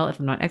eating well, if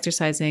I'm not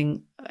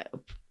exercising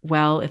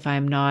well, if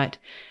I'm not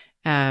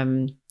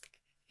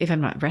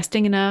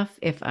resting enough,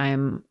 if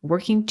I'm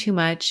working too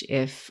much,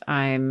 if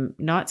I'm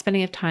not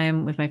spending enough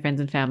time with my friends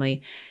and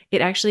family,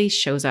 it actually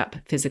shows up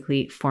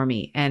physically for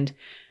me. And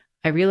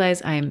I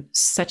realize I'm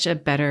such a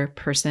better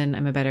person.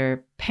 I'm a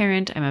better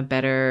parent. I'm a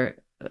better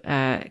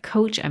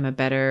coach. I'm a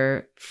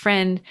better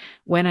friend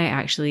when I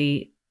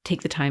actually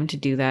take the time to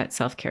do that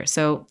self-care.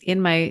 So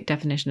in my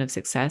definition of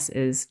success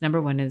is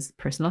number one is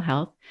personal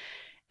health.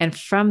 And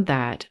from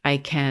that, I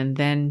can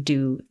then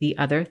do the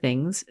other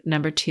things.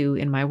 Number two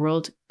in my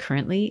world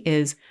currently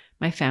is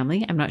my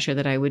family. I'm not sure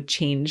that I would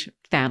change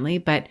family,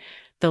 but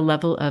the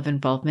level of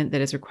involvement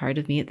that is required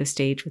of me at this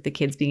stage, with the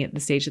kids being at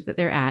the stage that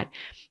they're at,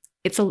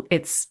 it's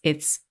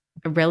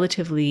a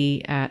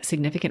relatively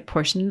significant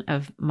portion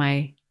of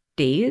my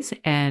days,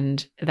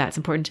 and that's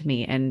important to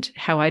me. And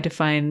how I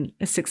define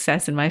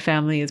success in my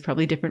family is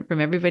probably different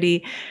from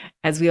everybody,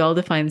 as we all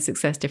define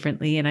success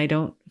differently. And I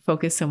don't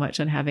focus so much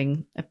on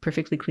having a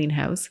perfectly clean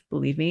house,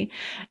 believe me,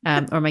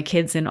 or my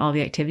kids in all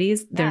the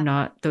activities. They're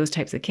not those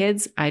types of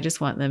kids. I just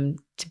want them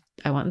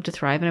to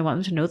thrive, and I want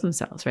them to know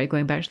themselves, right?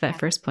 Going back to that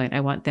first point, I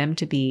want them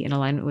to be in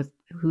alignment with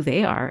who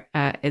they are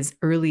as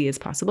early as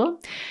possible.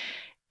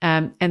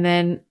 And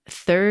then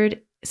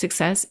third,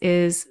 success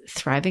is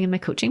thriving in my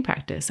coaching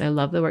practice. I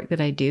love the work that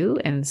I do.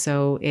 And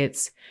so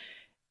it's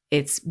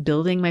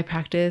building my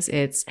practice.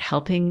 It's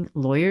helping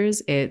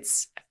lawyers.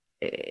 It's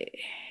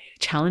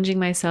challenging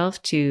myself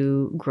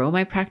to grow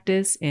my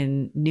practice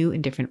in new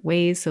and different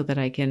ways so that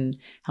I can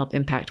help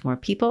impact more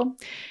people.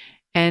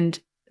 And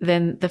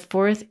then the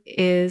fourth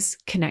is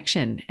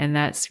connection. And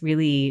that's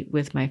really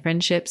with my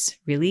friendships,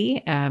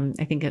 really.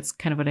 I think that's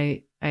kind of what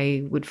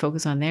I would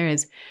focus on there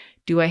is,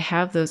 do I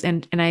have those?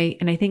 And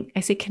I think I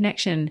say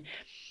connection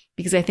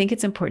because I think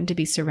it's important to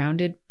be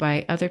surrounded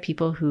by other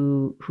people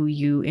who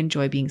you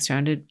enjoy being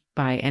surrounded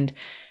by. And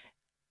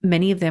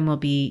many of them will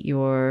be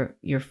your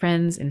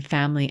friends and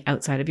family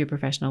outside of your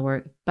professional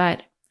work.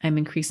 But I'm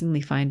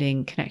increasingly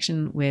finding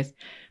connection with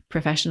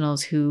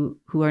professionals who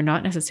are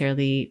not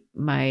necessarily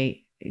my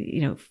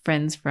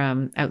friends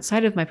from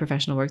outside of my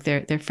professional work.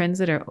 They're friends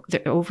they're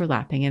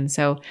overlapping. And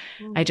so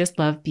I just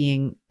love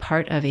being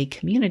part of a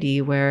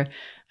community where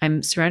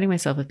I'm surrounding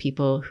myself with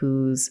people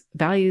whose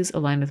values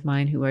align with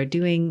mine, who are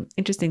doing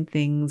interesting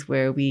things,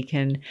 where we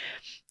can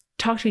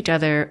talk to each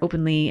other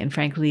openly and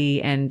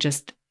frankly, and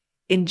just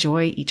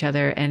enjoy each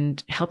other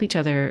and help each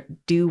other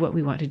do what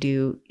we want to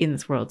do in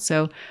this world.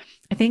 So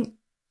I think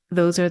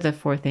those are the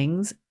four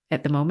things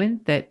at the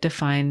moment that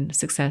define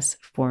success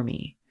for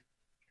me.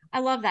 I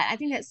love that. I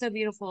think that's so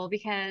beautiful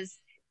because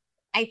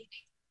I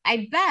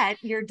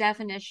bet your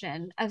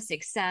definition of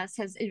success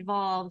has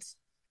evolved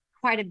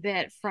quite a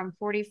bit from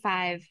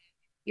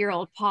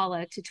 45-year-old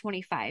Paula to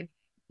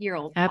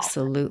 25-year-old Paula.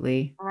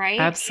 Absolutely. Right?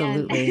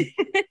 Absolutely.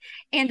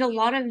 And a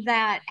lot of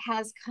that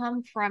has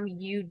come from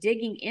you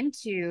digging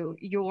into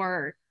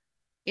your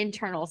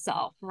internal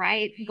self,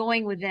 right?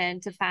 Going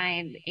within to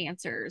find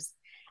answers.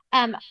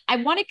 I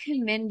want to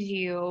commend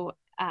you,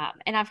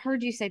 and I've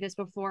heard you say this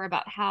before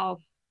about how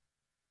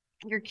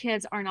your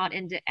kids are not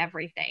into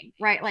everything,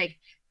 right? Like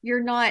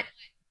you're not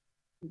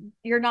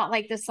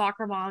like the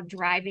soccer mom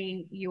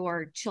driving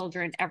your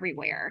children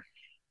everywhere.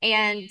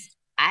 And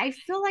I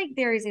feel like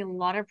there is a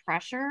lot of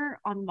pressure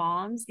on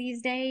moms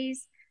these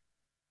days.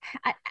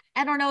 I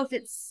don't know if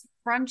it's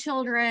from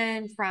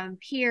children, from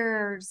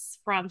peers,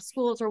 from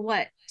schools or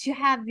what, to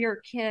have your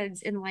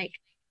kids in like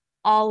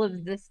all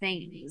of the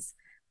things.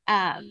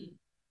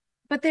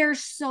 But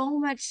there's so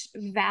much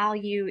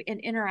value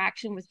in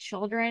interaction with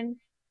children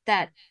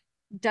that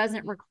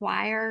doesn't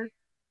require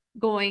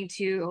going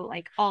to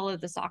like all of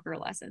the soccer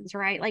lessons,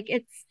 right? Like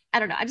I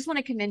don't know. I just want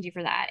to commend you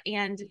for that.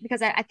 And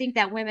because I think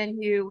that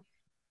women who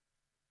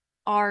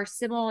are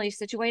similarly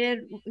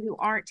situated, who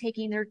aren't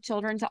taking their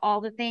children to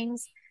all the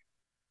things,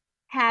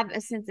 have a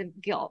sense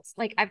of guilt.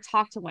 Like I've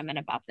talked to women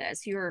about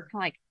this who are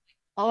kind of like,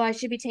 oh, I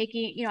should be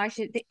taking, I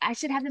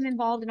should have them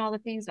involved in all the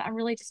things, but I'm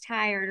really just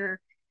tired. Or,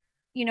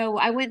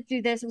 I went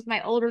through this with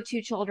my older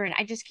two children.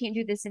 I just can't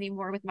do this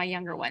anymore with my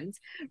younger ones.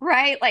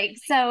 Right. Like,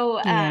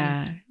 so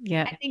yeah.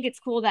 I think it's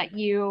cool that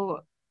you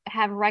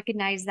have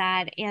recognized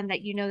that and that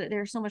that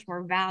there's so much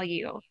more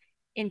value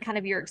in kind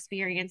of your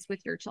experience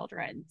with your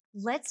children.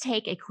 Let's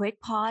take a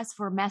quick pause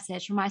for a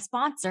message from my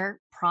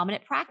sponsor,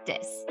 Prominent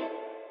Practice.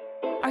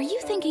 Are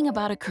you thinking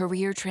about a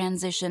career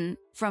transition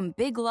from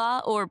big law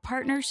or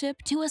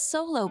partnership to a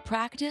solo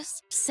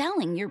practice,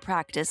 selling your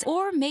practice,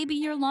 or maybe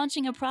you're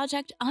launching a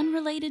project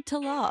unrelated to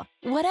law?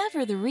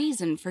 Whatever the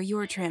reason for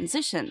your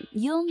transition,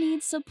 you'll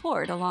need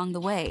support along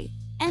the way.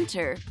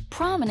 Enter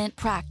Prominent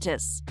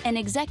Practice, an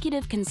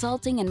executive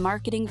consulting and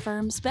marketing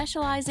firm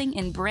specializing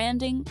in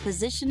branding,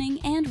 positioning,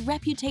 and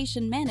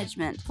reputation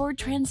management for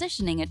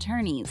transitioning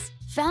attorneys.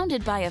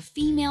 Founded by a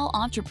female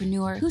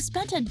entrepreneur who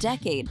spent a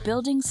decade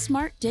building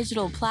smart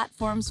digital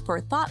platforms for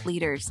thought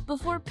leaders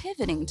before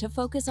pivoting to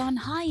focus on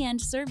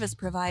high-end service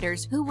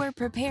providers who were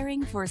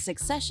preparing for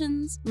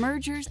successions,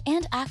 mergers,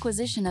 and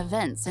acquisition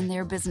events in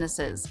their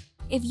businesses.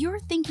 If you're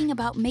thinking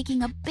about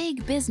making a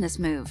big business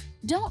move,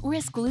 don't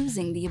risk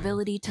losing the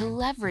ability to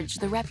leverage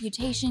the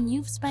reputation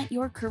you've spent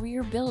your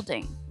career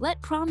building.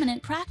 Let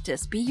Prominent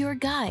Practice be your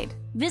guide.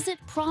 Visit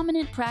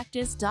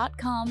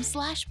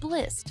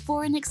prominentpractice.com/bliss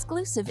for an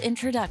exclusive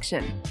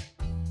introduction.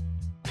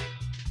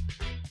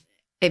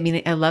 I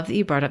mean, I love that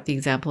you brought up the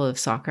example of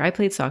soccer. I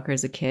played soccer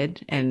as a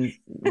kid and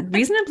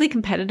reasonably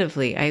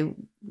competitively.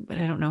 but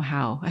I don't know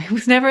how. I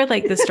was never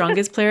like the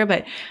strongest player,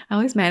 but I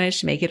always managed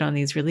to make it on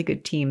these really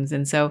good teams.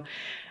 And so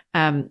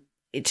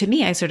to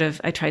me, I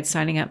tried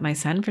signing up my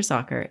son for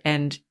soccer,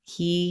 and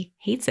he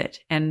hates it.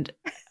 And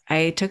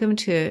I took him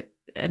to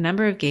a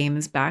number of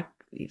games back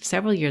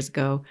several years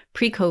ago,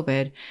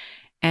 pre-COVID,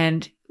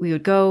 and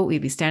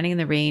we'd be standing in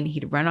the rain.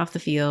 He'd run off the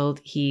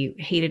field. He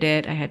hated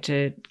it. I had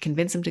to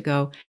convince him to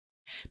go.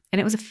 And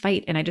it was a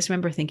fight. And I just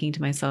remember thinking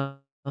to myself,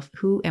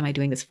 who am I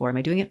doing this for? Am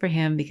I doing it for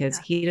him because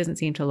he doesn't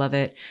seem to love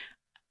it?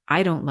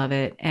 I don't love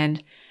it.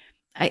 And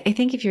I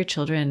think if your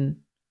children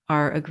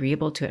are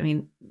agreeable to it, I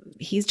mean,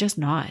 he's just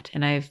not.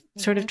 And I've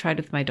sort of tried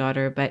with my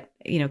daughter, but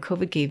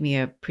COVID gave me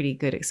a pretty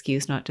good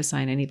excuse not to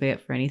sign anybody up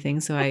for anything.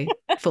 So I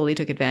fully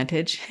took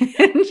advantage.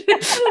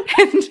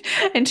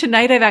 and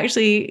tonight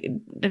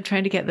I'm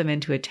trying to get them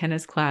into a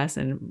tennis class.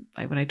 And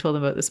when I told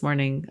them about this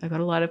morning, I got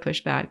a lot of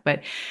pushback.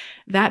 But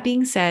that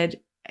being said,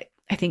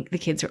 I think the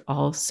kids are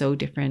all so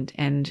different.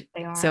 And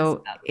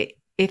so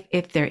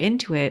if they're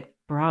into it,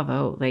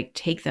 bravo, like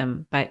take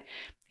them. But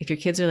if your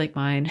kids are like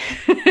mine,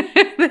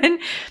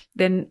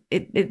 then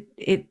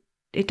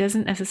it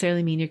doesn't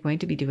necessarily mean you're going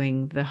to be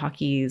doing the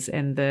hockeys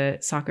and the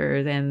soccer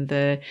and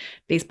the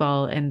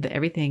baseball and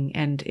everything.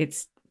 And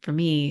it's, for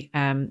me,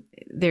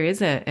 there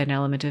is an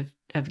element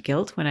of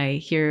guilt when I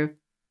hear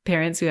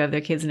parents who have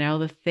their kids in all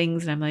the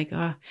things, and I'm like,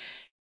 oh,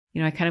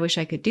 I kind of wish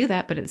I could do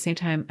that. But at the same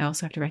time, I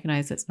also have to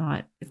recognize it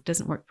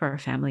doesn't work for our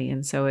family.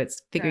 And so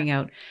it's figuring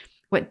out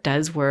what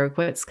does work,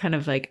 what's kind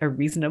of like a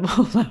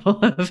reasonable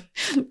level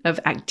of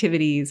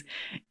activities.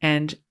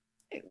 And,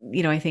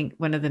 I think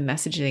one of the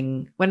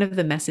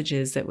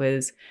messages that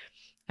was,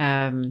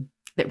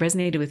 that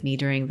resonated with me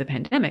during the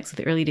pandemic, so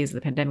the early days of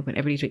the pandemic, when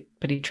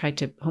everybody tried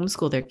to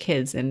homeschool their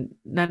kids, and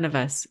none of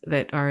us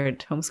that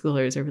aren't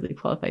homeschoolers are really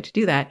qualified to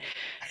do that.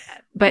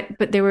 But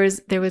there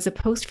was a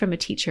post from a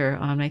teacher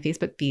on my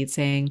Facebook feed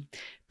saying,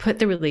 put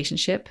the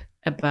relationship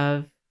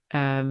above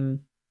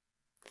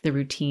the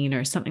routine,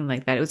 or something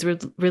like that. It was a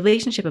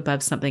relationship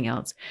above something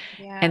else.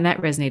 Yeah. And that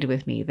resonated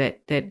with me, that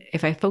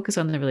if I focus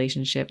on the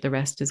relationship, the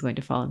rest is going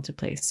to fall into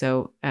place.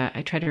 So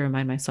I try to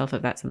remind myself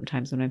of that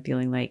sometimes when I'm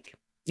feeling like,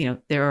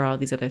 there are all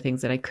these other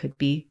things that I could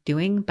be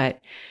doing,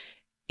 but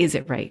is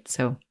it right?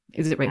 So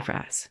is it right for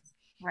us?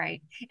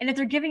 Right. And if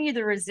they're giving you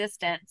the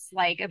resistance,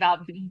 like about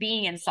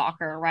being in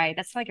soccer, right?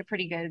 That's a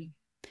pretty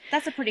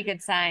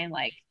good sign.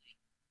 Like,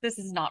 this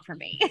is not for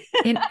me.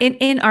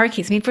 in our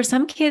case, I mean, for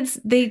some kids,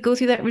 they go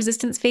through that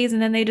resistance phase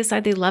and then they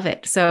decide they love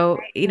it. So,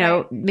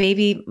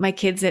 maybe my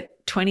kids at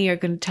 20 are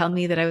going to tell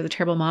me that I was a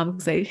terrible mom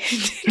because I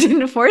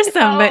didn't force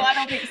them. But I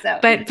don't think so.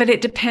 But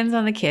it depends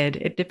on the kid.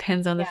 It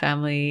depends on the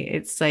family.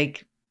 It's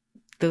like,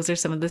 those are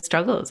some of the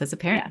struggles as a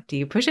parent. Yeah. Do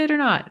you push it or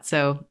not?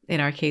 So in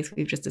our case,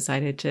 we've just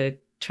decided to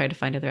try to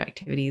find other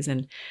activities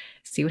and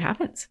see what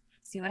happens.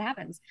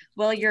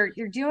 Well, you're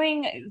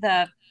doing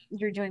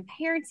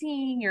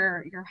parenting,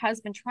 your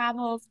husband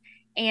travels,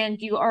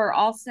 and you are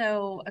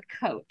also a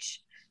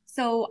coach.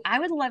 So I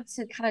would love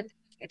to kind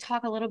of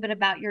talk a little bit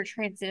about your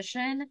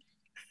transition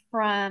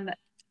from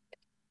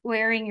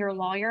wearing your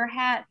lawyer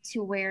hat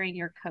to wearing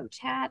your coach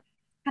hat,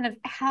 kind of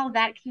how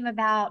that came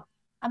about.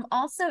 I'm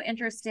also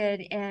interested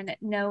in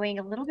knowing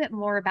a little bit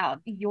more about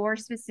your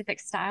specific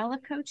style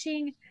of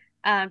coaching,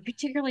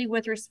 particularly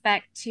with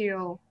respect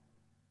to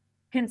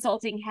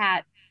consulting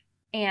hat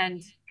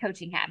and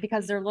coaching hat,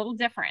 because they're a little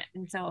different.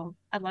 And so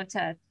I'd love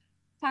to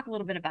talk a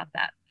little bit about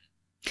that.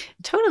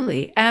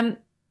 Totally. I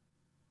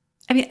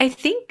mean, I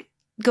think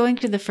going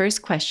to the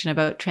first question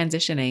about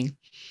transitioning,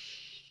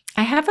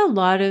 I have a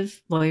lot of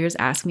lawyers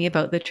ask me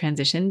about the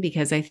transition,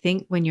 because I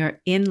think when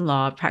you're in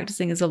law,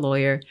 practicing as a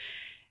lawyer,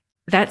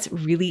 that's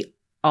really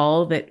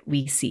all that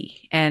we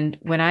see. And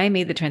when I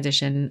made the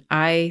transition,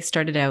 I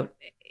started out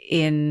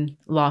in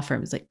law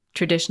firms, like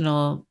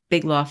traditional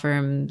big law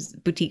firms,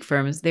 boutique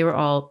firms. They were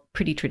all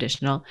pretty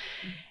traditional.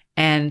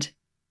 And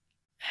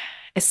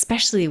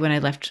especially when I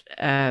left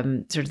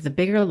sort of the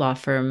bigger law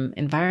firm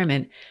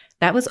environment,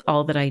 that was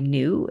all that I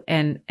knew.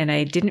 And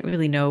I didn't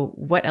really know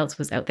what else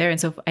was out there. And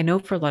so I know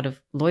for a lot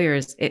of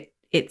lawyers,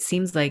 it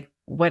seems like,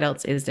 what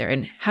else is there?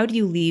 And how do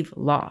you leave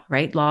law,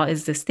 right? Law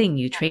is this thing,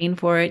 you train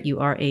for it, you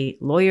are a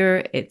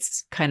lawyer.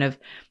 It's kind of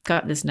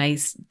got this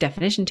nice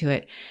definition to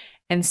it.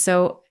 And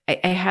so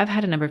I have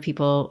had a number of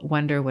people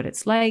wonder what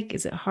it's like.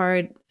 Is it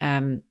hard?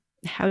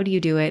 How do you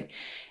do it?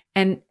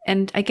 And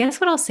I guess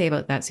what I'll say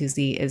about that,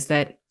 Susie, is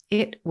that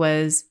it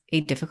was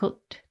a difficult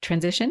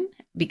transition,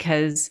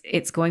 because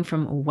it's going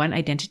from one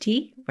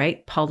identity,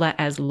 right? Paula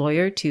as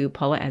lawyer to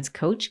Paula as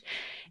coach.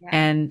 Yeah.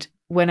 And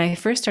when I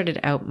first started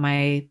out,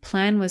 my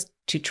plan was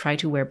to try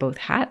to wear both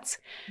hats,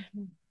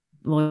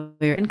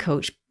 lawyer and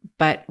coach.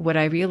 But what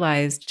I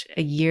realized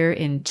a year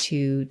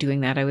into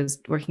doing that, I was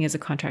working as a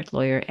contract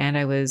lawyer, and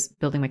I was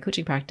building my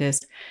coaching practice,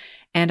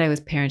 and I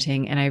was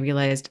parenting, and I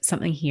realized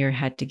something here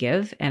had to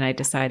give. And I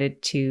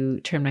decided to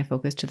turn my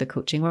focus to the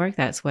coaching work.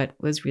 That's what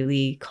was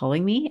really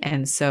calling me.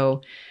 And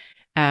so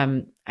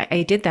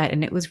I did that,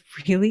 and it was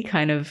really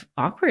kind of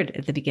awkward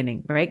at the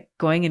beginning, right?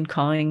 Going and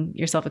calling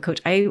yourself a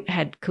coach. I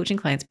had coaching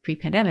clients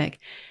pre-pandemic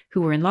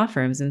who were in law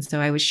firms. And so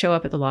I would show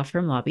up at the law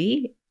firm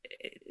lobby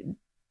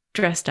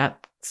dressed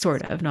up,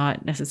 sort of,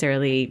 not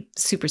necessarily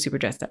super, super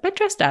dressed up, but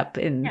dressed up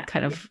in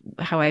kind of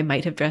how I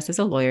might have dressed as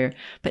a lawyer,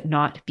 but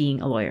not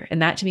being a lawyer.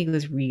 And that to me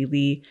was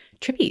really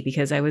trippy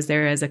because I was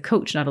there as a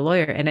coach, not a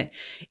lawyer. And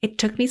it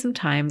took me some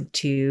time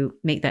to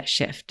make that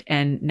shift.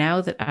 And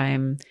now that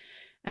I'm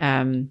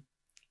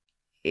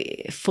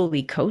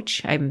fully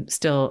coach, I'm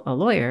still a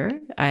lawyer.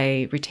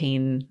 I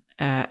retain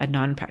a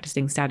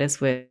non-practicing status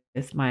with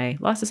my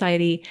law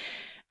society.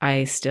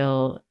 I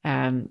still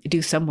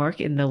do some work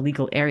in the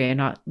legal area,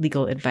 not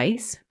legal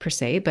advice per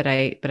se, but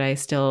I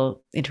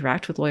still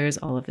interact with lawyers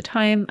all of the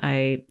time.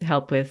 I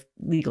help with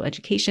legal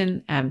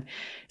education.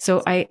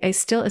 So I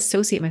still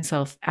associate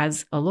myself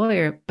as a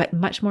lawyer, but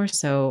much more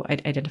so I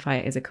identify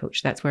as a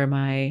coach. That's where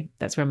my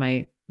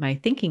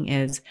thinking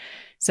is.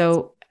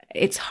 So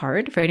it's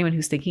hard for anyone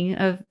who's thinking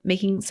of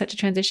making such a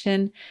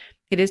transition.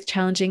 It is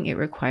challenging. It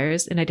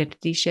requires an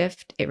identity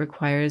shift. It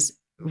requires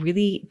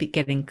really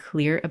getting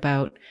clear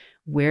about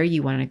where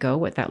you want to go,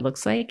 what that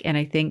looks like. And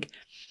I think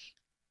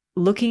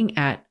looking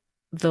at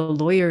the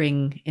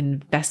lawyering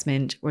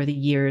investment or the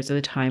years or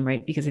the time,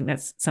 right? Because I think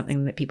that's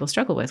something that people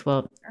struggle with.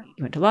 Well,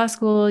 you went to law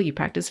school, you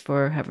practiced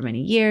for however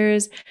many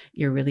years,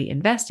 you're really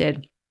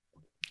invested.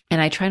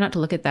 And I try not to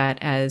look at that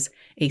as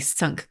a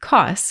sunk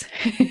cost.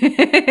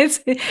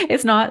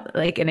 It's not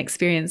like an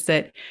experience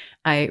that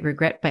I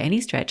regret by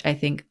any stretch. I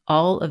think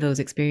all of those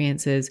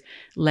experiences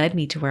led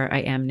me to where I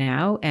am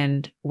now.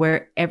 And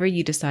wherever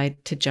you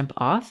decide to jump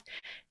off,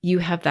 you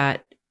have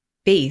that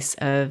base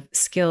of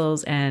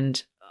skills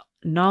and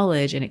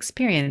knowledge and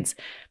experience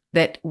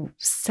that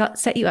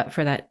set you up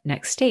for that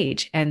next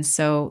stage. And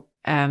so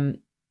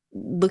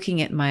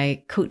looking at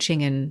my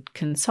coaching and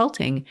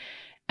consulting,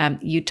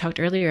 you talked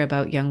earlier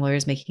about young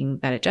lawyers making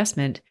that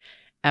adjustment.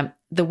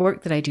 The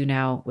work that I do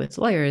now with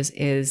lawyers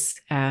is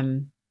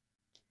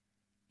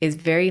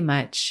very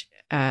much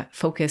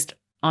focused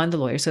on the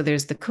lawyer. So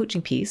there's the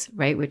coaching piece,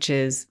 right, which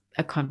is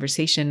a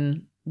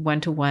conversation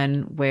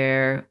one-to-one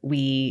where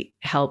we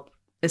help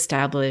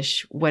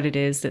establish what it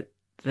is that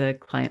the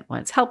client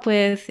wants help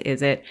with.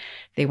 Is it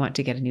they want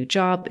to get a new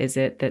job? Is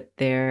it that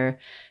they're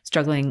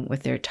struggling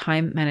with their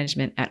time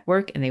management at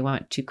work and they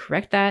want to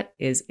correct that?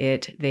 Is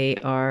it they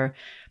are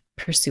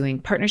pursuing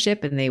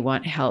partnership and they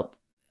want help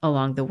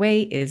along the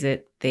way? Is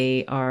it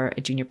they are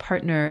a junior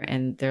partner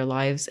and their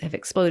lives have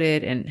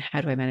exploded and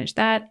how do I manage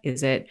that?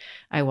 Is it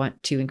I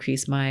want to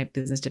increase my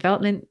business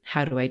development?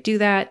 How do I do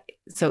that?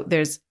 So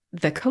there's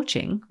the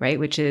coaching, right,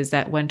 which is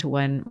that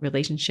one-to-one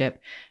relationship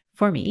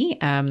for me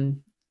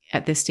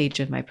at this stage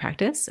of my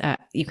practice.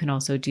 You can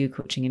also do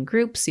coaching in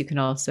groups. You can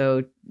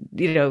also,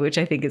 which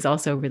I think is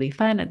also really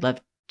fun. I'd love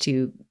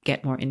to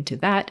get more into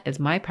that as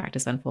my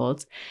practice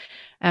unfolds.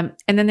 And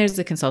then there's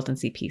the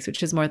consultancy piece,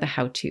 which is more the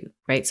how-to,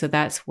 right? So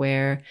that's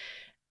where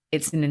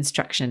it's an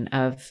instruction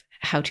of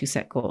how to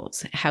set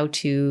goals, how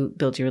to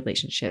build your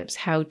relationships,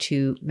 how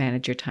to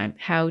manage your time,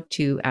 how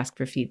to ask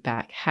for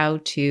feedback, how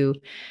to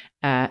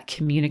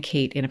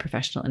communicate in a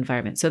professional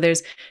environment. So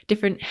there's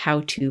different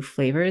how-to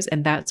flavors,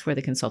 and that's where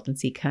the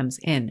consultancy comes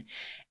in.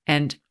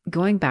 And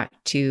going back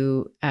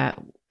to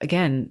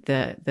again,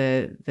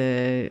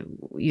 the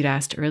you'd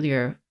asked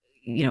earlier,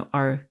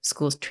 are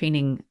schools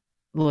training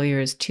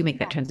lawyers to make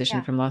that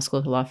transition from law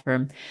school to law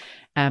firm?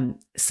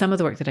 Some of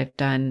the work that I've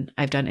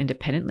done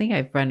independently.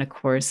 I've run a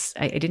course.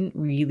 I didn't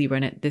really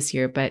run it this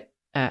year, but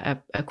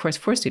a course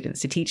for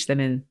students to teach them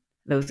in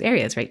those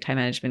areas, right? Time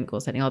management,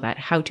 goal setting, all that,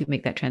 how to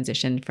make that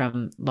transition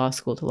from law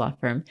school to law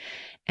firm.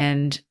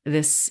 And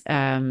this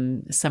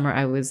summer,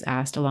 I was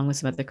asked, along with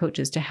some other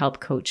coaches, to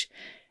help coach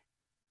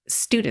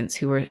students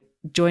who were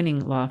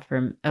joining a law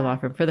firm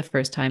for the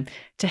first time,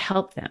 to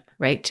help them,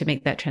 right, to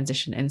make that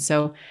transition. And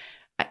so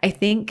I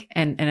think,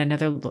 and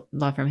another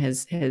law firm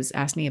has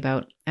asked me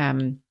about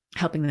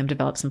helping them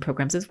develop some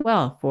programs as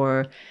well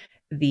for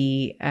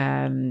the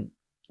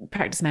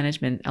practice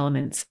management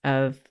elements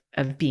of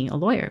being a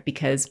lawyer,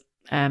 because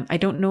I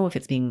don't know if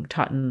it's being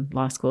taught in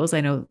law schools. I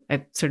know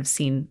I've sort of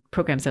seen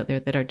programs out there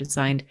that are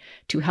designed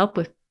to help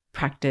with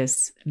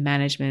practice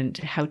management,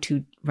 how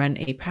to run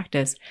a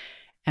practice.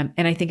 And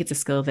I think it's a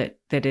skill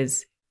that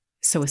is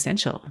so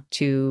essential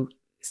to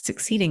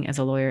succeeding as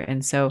a lawyer.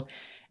 And so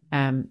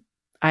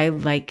I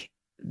like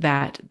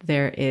that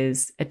there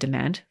is a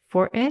demand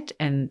for it,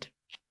 and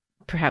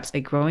perhaps a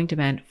growing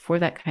demand for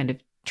that kind of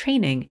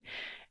training.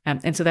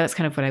 And so that's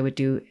kind of what I would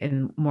do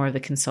in more of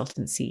the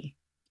consultancy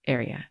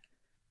area.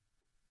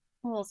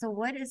 Cool. So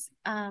what is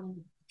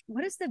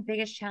the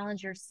biggest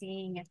challenge you're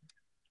seeing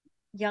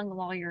young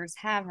lawyers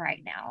have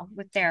right now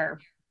with their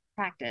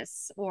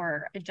practice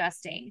or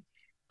adjusting?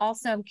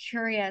 Also, I'm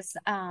curious,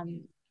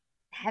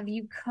 have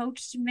you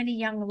coached many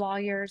young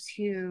lawyers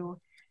who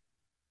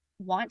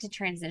want to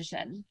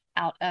transition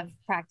out of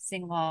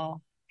practicing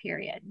law,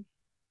 period?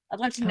 I'd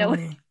love to know.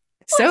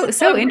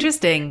 So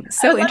interesting.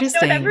 So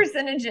interesting. What that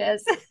percentage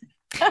is.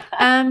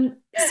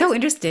 So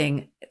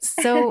interesting.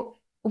 So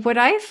what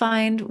I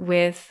find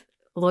with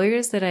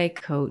lawyers that I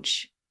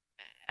coach,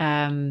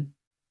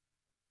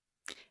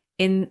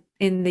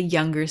 in the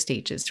younger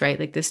stages, right?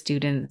 Like the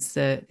students,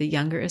 the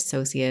younger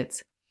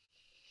associates,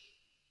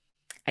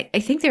 I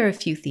think there are a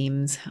few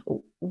themes.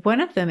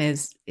 One of them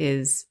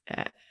is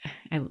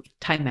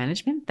time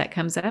management that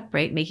comes up,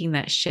 right? Making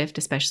that shift,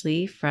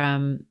 especially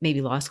from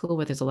maybe law school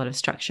where there's a lot of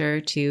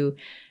structure to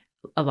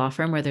a law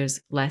firm where there's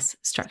less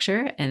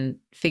structure, and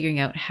figuring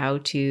out how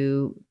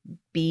to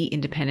be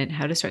independent,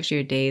 how to structure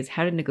your days,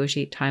 how to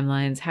negotiate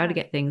timelines, how to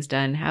get things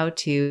done, how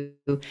to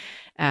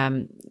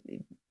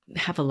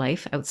have a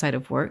life outside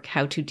of work,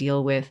 how to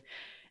deal with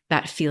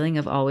that feeling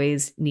of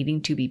always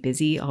needing to be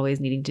busy, always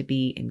needing to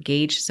be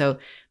engaged. So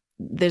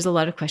there's a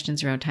lot of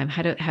questions around time,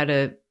 how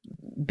to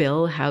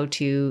bill, how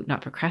to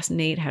not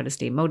procrastinate, how to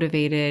stay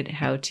motivated,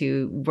 how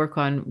to work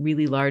on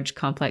really large,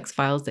 complex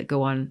files that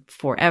go on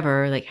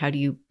forever. Like, how do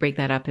you break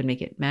that up and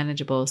make it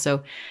manageable?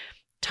 So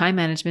time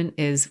management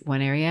is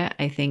one area.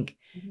 I think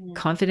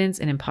confidence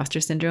and imposter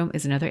syndrome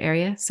is another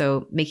area.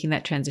 So making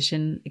that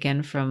transition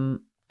again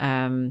from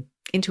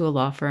into a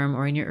law firm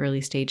or in your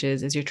early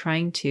stages, as you're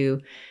trying to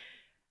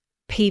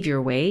pave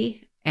your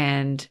way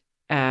and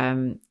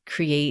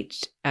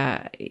create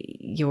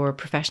your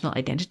professional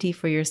identity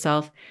for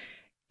yourself.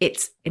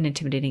 It's an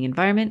intimidating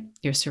environment.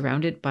 You're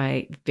surrounded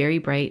by very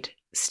bright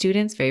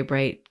students, very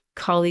bright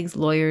colleagues,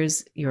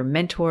 lawyers, your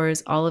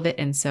mentors, all of it.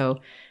 And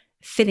so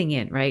fitting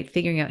in, right?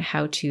 Figuring out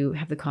how to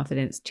have the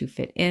confidence to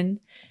fit in.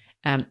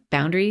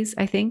 Boundaries,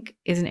 I think,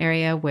 is an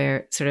area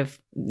where sort of,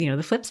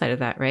 the flip side of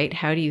that, right?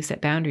 How do you set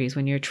boundaries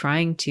when you're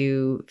trying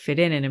to fit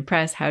in and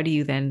impress? How do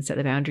you then set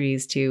the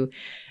boundaries to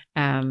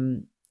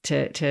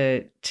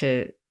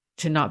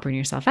not burn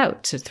yourself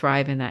out, to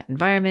thrive in that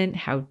environment?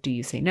 How do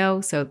you say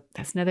no? So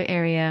that's another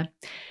area.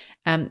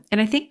 And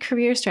I think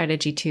career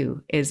strategy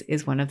too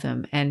is one of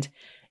them. And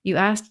you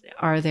asked,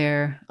 are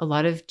there a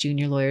lot of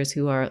junior lawyers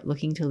who are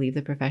looking to leave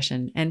the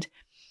profession? And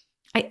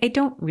I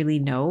don't really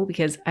know,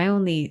 because I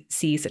only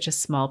see such a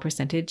small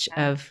percentage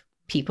of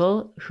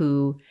people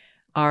who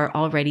are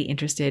already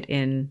interested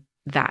in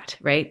that,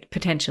 right?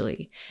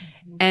 Potentially.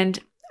 And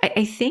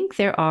I think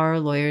there are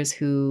lawyers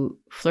who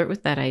flirt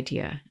with that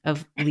idea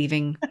of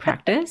leaving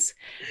practice,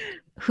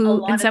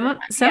 who, and some of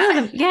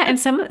them, yeah. And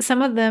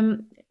some of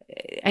them,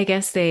 I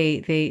guess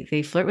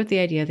they flirt with the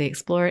idea, they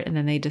explore it, and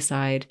then they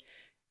decide,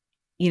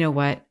 you know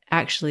what,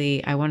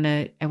 actually, I want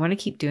to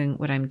keep doing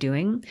what I'm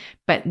doing,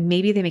 but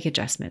maybe they make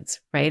adjustments,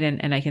 right?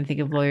 And I can think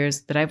of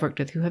lawyers that I've worked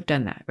with who have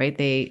done that, right?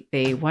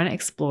 They want to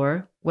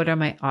explore, what are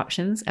my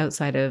options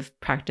outside of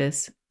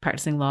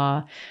practicing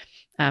law,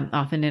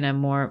 often in a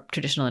more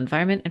traditional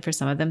environment. And for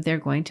some of them, they're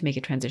going to make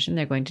a transition.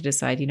 They're going to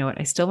decide, you know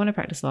what, I still want to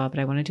practice law, but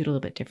I want to do it a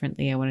little bit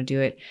differently. I want to do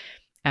it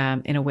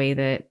in a way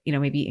that,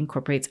 maybe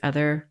incorporates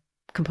other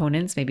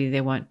components. Maybe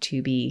they want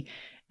to be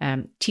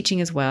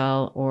teaching as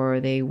well, or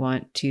they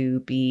want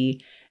to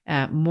be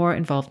more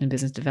involved in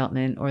business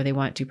development, or they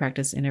want to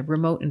practice in a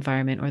remote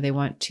environment, or they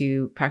want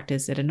to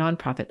practice at a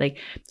nonprofit.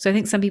 So I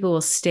think some people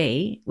will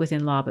stay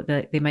within law, but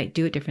they might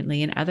do it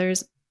differently. And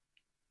others,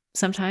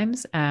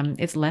 sometimes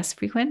it's less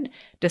frequent,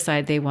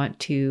 decide they want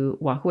to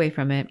walk away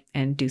from it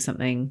and do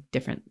something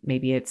different.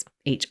 Maybe it's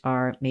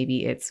HR,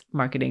 maybe it's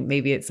marketing,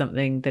 maybe it's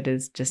something that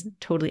is just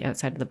totally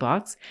outside of the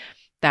box.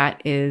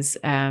 That is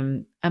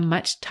a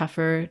much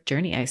tougher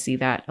journey. I see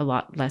that a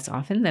lot less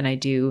often than I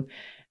do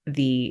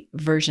the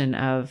version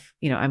of,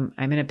 I'm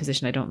in a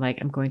position I don't like,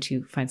 I'm going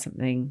to find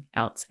something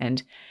else.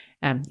 And,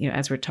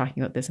 as we're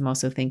talking about this, I'm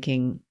also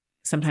thinking,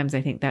 sometimes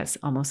I think that's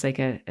almost like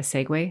a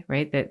segue,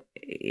 right? That,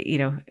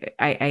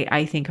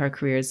 I think our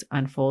careers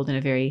unfold in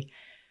a very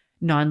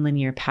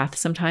nonlinear path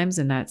sometimes,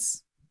 and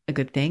that's a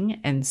good thing.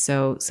 And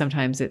so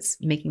sometimes it's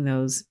making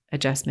those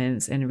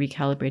adjustments and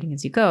recalibrating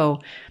as you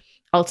go.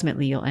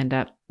 Ultimately, you'll end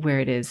up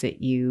where it is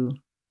that you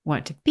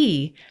want to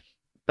be,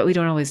 but we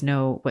don't always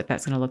know what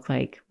that's going to look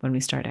like when we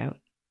start out.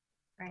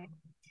 Right.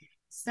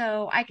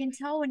 So I can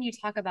tell when you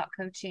talk about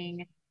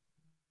coaching,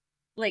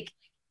 like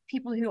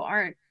people who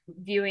aren't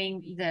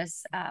viewing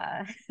this,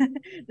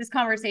 this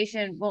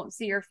conversation won't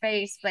see your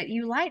face, but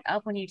you light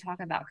up when you talk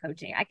about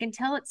coaching. I can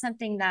tell it's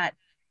something that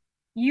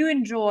you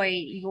enjoy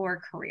your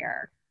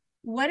career.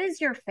 What is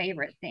your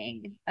favorite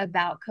thing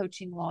about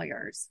coaching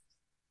lawyers?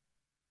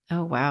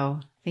 Oh,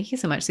 wow. Thank you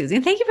so much, Susie.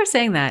 And thank you for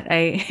saying that.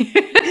 Thank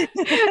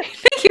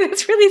you.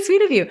 That's really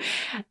sweet of you.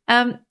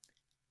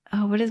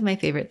 What is my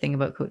favorite thing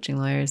about coaching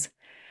lawyers?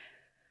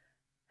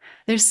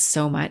 There's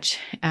so much.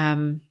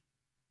 I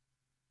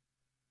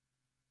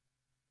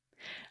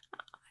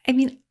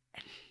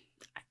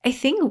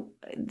think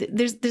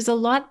there's a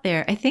lot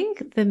there. I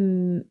think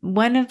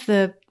one of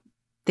the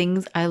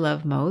things I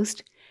love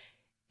most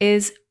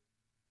is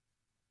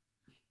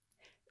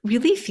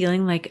really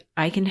feeling like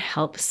I can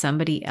help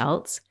somebody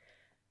else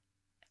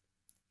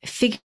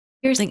figure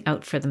something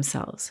out for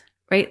themselves,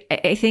 right?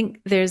 I think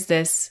there's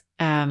this,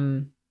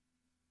 we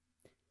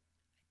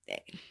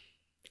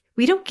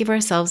don't give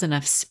ourselves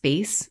enough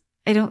space,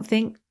 I don't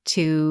think,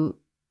 to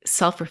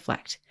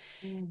self-reflect.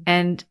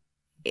 And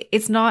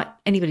it's not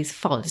anybody's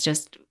fault. It's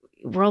just,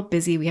 we're all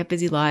busy. We have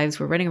busy lives.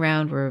 We're running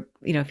around.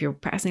 If you're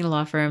practicing in a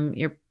law firm,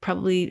 you're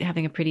probably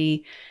having a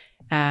pretty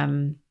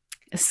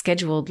a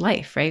scheduled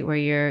life, right? Where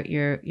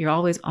you're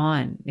always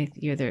on. If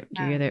you're either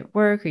at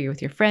work or you're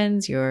with your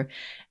friends, you're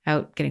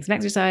out getting some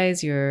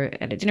exercise, you're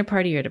at a dinner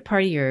party, you're at a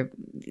party, you're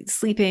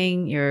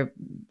sleeping, you're,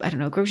 I don't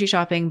know, grocery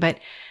shopping, but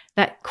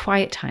that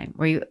quiet time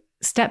where you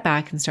step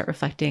back and start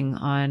reflecting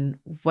on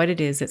what it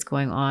is that's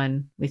going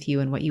on with you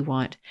and what you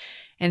want.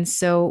 And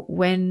so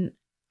when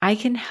I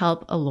can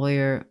help a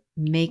lawyer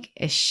make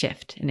a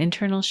shift, an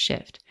internal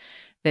shift,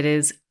 that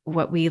is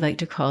what we like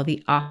to call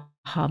the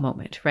aha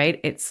moment, right?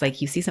 It's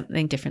like you see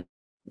something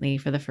differently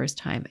for the first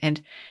time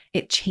and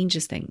it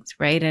changes things,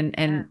 right?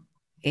 And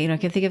you know, I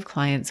can think of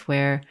clients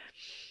where,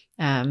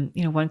 you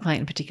know, one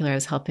client in particular I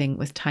was helping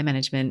with time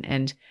management,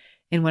 and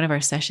in one of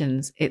our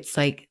sessions, it's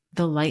like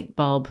the light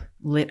bulb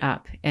lit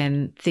up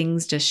and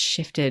things just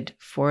shifted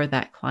for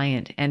that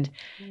client. And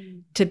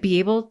to be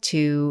able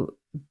to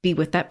be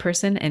with that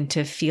person and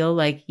to feel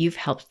like you've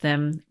helped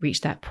them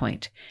reach that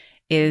point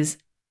is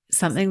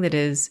something that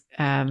is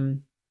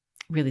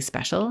really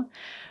special.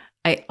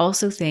 I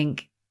also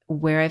think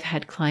where I've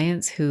had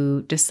clients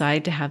who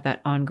decide to have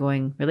that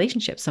ongoing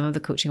relationship, some of the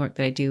coaching work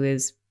that I do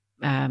is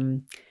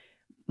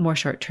more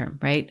short term,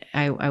 right?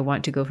 I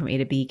want to go from A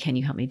to B. Can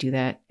you help me do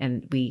that?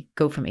 And we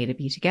go from A to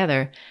B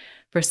together.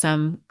 For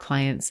some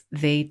clients,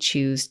 they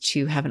choose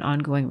to have an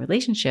ongoing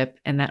relationship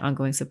and that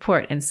ongoing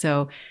support. And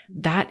so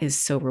that is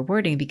so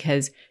rewarding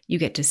because you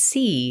get to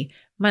see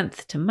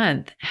month to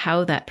month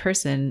how that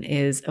person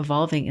is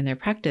evolving in their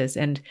practice,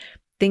 and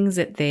things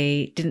that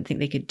they didn't think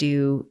they could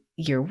do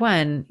year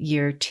one,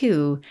 year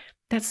two,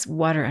 that's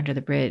water under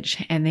the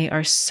bridge, and they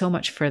are so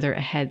much further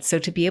ahead. So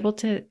to be able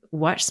to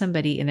watch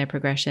somebody in their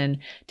progression,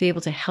 to be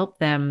able to help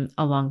them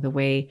along the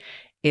way,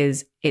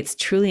 it's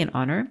truly an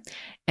honor.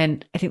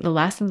 And I think the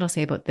last thing that I'll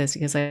say about this,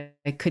 because I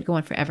could go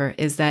on forever,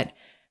 is that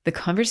the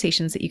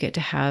conversations that you get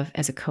to have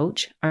as a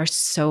coach are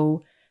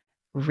so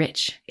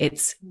rich.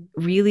 It's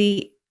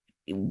really,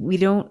 we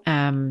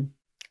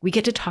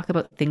get to talk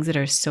about things that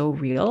are so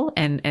real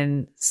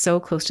and so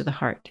close to the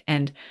heart.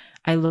 And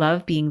I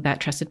love being that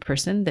trusted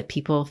person that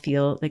people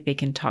feel like they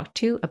can talk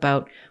to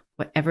about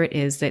whatever it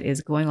is that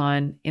is going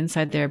on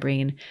inside their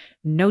brain.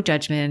 No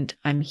judgment.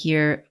 I'm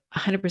here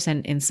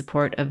 100% in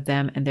support of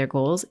them and their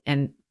goals.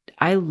 And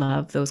I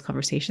love those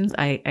conversations.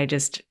 I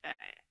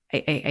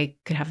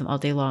could have them all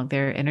day long.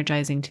 They're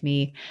energizing to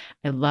me.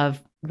 I love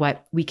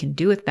what we can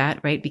do with that,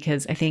 right?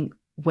 Because I think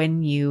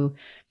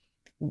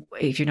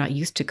if you're not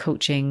used to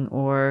coaching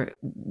or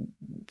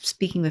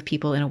speaking with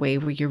people in a way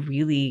where you're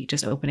really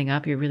just opening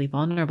up, you're really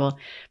vulnerable,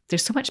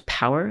 there's so much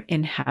power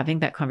in having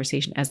that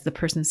conversation as the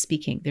person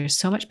speaking. There's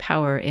so much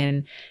power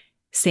in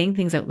saying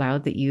things out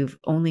loud that you've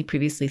only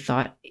previously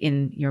thought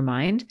in your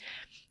mind.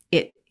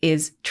 It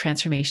is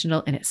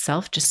transformational in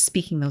itself, just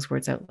speaking those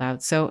words out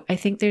loud. So I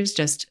think there's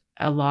just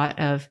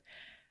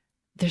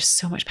there's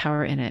so much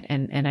power in it.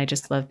 And I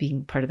just love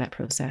being part of that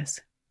process.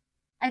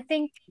 I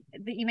think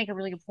that you make a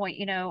really good point.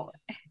 You know,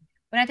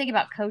 when I think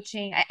about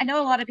coaching, I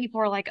know a lot of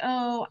people are like,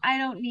 oh, I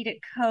don't need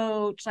a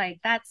coach. Like,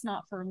 that's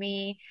not for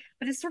me.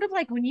 But it's sort of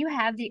like when you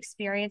have the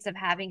experience of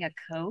having a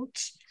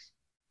coach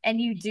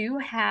and you do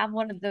have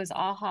one of those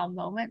aha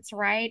moments,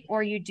 right?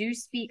 Or you do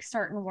speak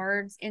certain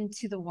words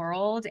into the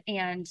world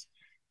and,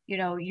 you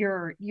know,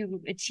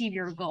 you achieve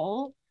your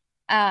goal.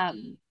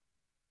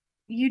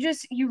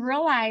 You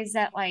realize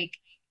that, like,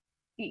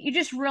 you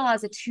just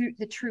realize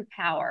the true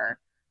power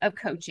of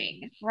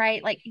coaching,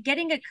 right? Like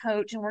getting a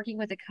coach and working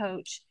with a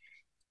coach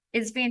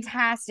is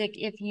fantastic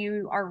if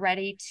you are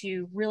ready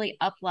to really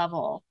up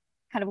level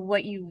kind of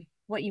what you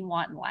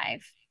want in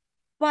life.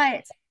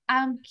 But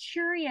I'm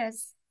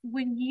curious,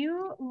 when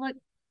you look,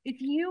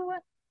 if you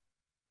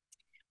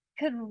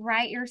could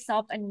write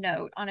yourself a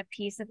note on a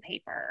piece of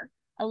paper,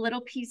 a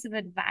little piece of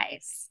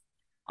advice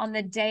on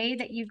the day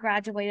that you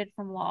graduated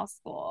from law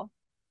school,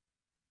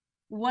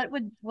 what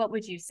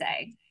would you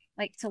say?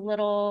 Like to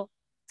little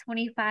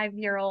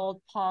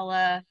 25-year-old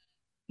Paula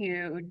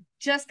who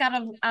just got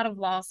out of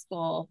law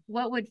school,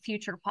 what would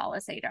future Paula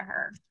say to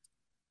her?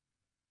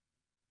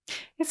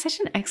 It's such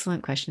an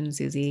excellent question,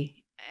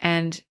 Susie.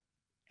 And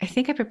I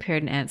think I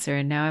prepared an answer,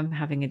 and now I'm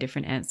having a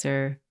different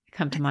answer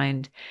come to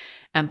mind.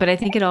 But I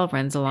think it all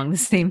runs along the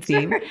same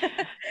theme.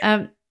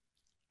 Sure.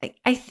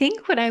 I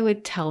think what I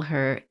would tell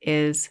her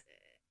is,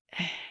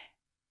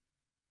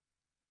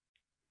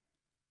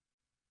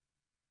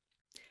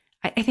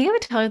 I think I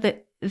would tell her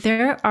that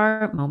there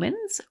are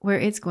moments where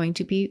it's going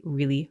to be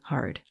really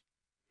hard,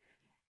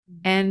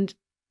 and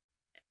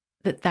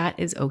that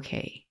is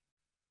okay.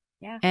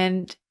 Yeah.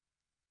 And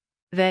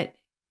that,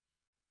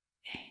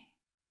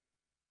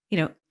 you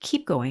know,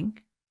 keep going.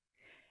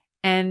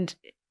 And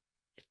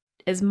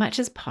as much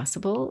as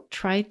possible,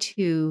 try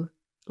to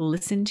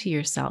listen to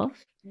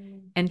yourself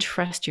and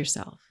trust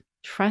yourself.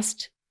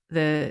 Trust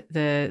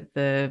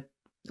the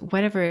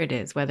whatever it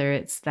is, whether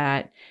it's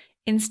that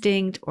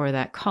instinct or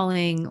that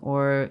calling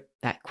or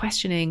that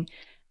questioning,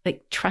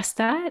 like trust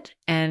that,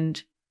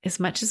 and as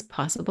much as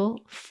possible,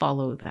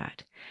 follow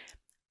that.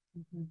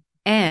 Mm-hmm.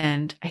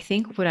 And I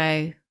think what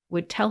I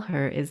would tell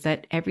her is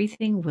that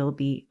everything will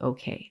be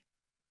okay.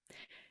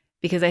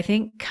 because I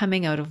think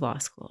coming out of law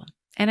school,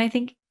 and I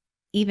think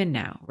even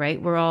now,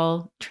 right, we're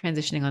all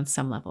transitioning on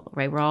some level,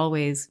 right? We're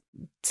always,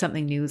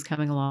 something new is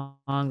coming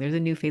along. There's a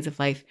new phase of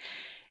life.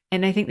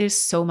 And I think there's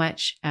so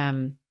much,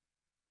 well,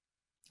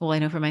 I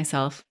know for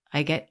myself,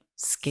 I get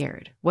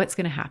scared. What's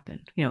going to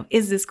happen?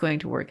 Is this going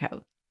to work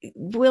out?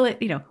 Will it,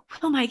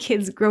 will my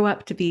kids grow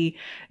up to be,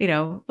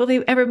 will they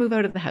ever move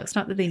out of the house?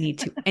 Not that they need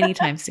to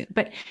anytime soon,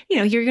 but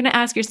you're going to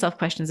ask yourself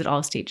questions at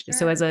all stages.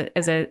 Sure. So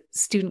as a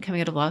student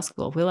coming out of law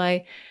school, will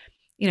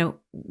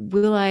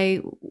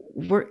I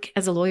work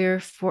as a lawyer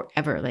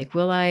forever? Like,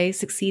 will I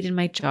succeed in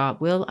my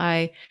job? Will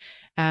I,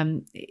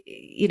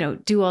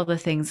 do all the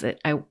things that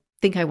I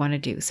think I want to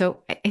do?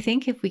 So I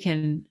think if we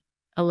can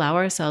allow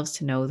ourselves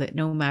to know that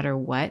no matter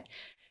what,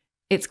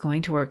 it's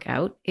going to work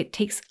out, it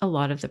takes a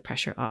lot of the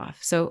pressure off.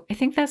 So I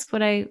think that's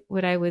what I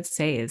would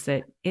say, is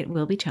that it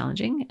will be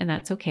challenging, and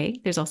that's okay.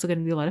 There's also going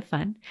to be a lot of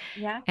fun.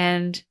 Yeah.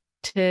 And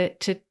to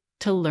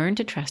learn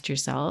to trust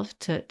yourself,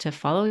 to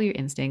follow your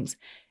instincts,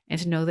 and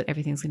to know that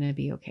everything's going to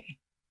be okay.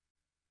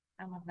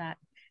 I love that.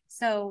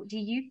 So do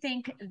you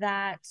think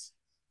that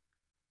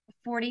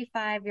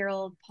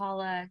 45-year-old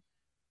Paula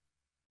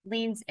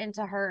leans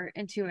into her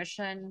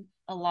intuition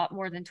a lot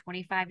more than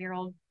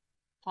 25-year-old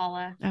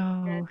Paula?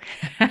 Oh,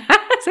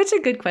 such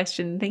a good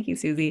question. Thank you,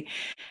 Susie.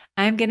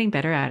 I'm getting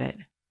better at it.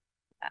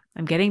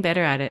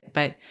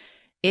 But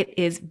it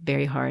is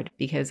very hard,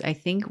 because I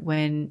think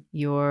when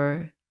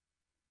your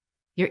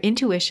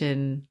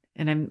intuition,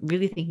 and I'm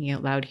really thinking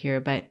out loud here,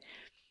 but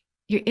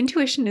your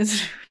intuition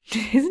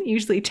isn't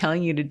usually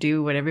telling you to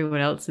do what everyone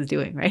else is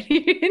doing, right?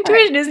 Your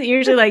intuition isn't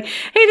usually like,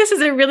 hey, this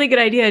is a really good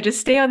idea, just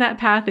stay on that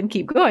path and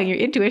keep going. Your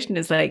intuition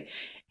is like,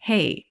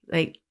 hey,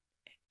 like,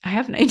 I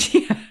have an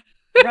idea.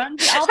 I have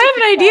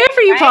an idea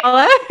for you, right,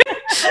 Paula.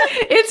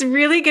 It's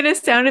really going to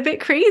sound a bit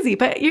crazy,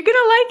 but you're going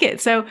to like it.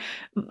 So,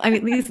 I mean,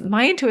 at least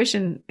my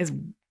intuition is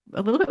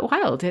a little bit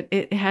wild.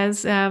 It has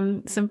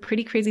some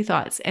pretty crazy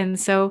thoughts. And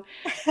so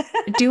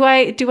do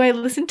I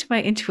listen to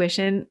my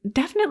intuition?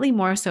 Definitely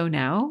more so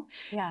now.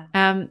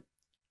 Yeah.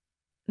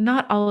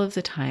 Not all of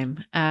the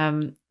time.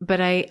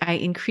 But I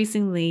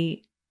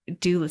increasingly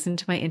do listen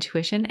to my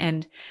intuition,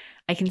 and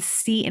I can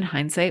see in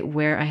hindsight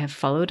where I have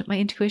followed my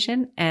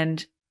intuition.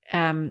 And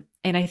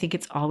I think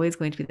it's always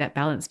going to be that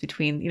balance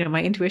between,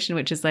 my intuition,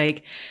 which is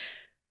like,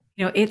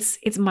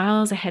 it's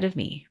miles ahead of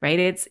me, right?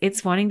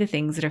 It's wanting the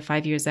things that are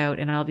 5 years out,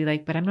 and I'll be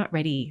like, but I'm not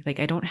ready. Like,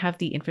 I don't have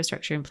the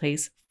infrastructure in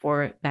place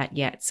for that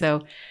yet.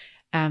 So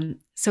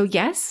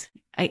yes,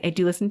 I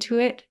do listen to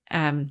it.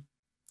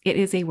 It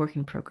is a work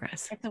in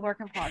progress. It's a work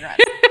in progress,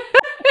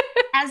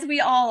 as we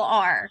all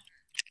are.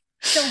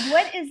 So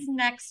what is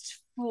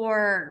next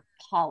for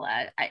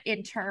Paula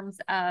in terms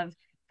of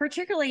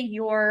particularly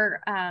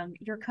your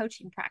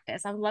coaching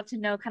practice? I would love to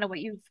know kind of what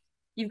you've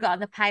got in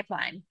the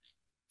pipeline.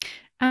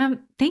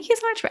 Thank you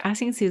so much for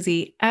asking,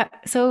 Susie.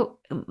 So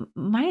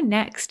my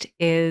next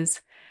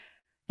is,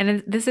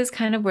 and this is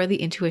kind of where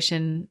the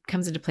intuition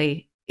comes into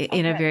play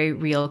in a very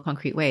real,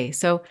 concrete way.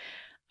 So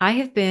I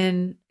have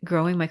been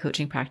growing my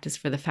coaching practice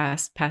for the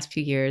past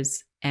few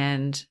years,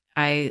 and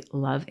I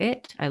love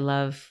it. I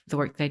love the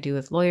work that I do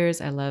with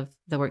lawyers. I love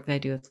the work that I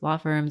do with law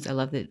firms. I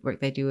love the work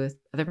that I do with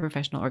other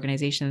professional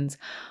organizations.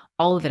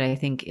 All of it, I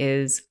think,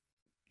 is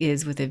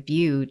with a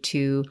view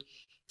to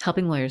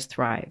helping lawyers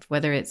thrive,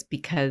 whether it's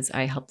because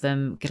I help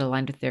them get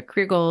aligned with their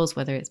career goals,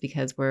 whether it's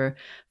because we're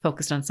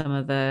focused on some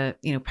of the,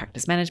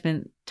 practice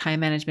management, time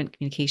management,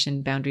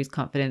 communication, boundaries,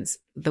 confidence,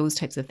 those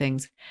types of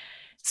things.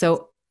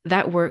 So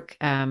that work,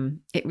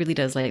 it really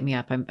does light me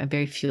up. I'm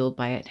very fueled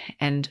by it.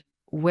 And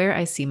where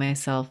I see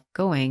myself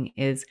going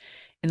is,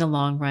 in the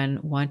long run,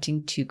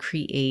 wanting to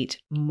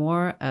create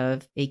more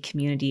of a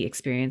community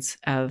experience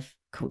of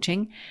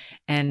coaching.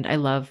 And I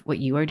love what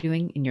you are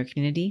doing in your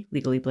community,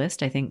 Legally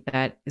Blissed. I think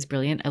that is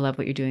brilliant. I love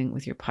what you're doing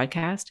with your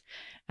podcast.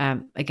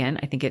 Again,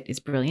 I think it is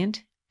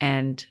brilliant.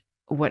 And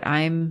what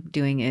I'm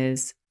doing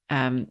is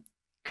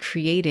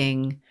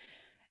creating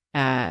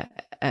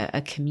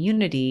a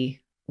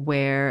community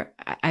where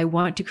I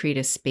want to create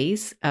a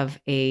space of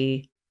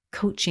a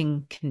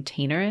coaching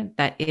container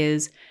that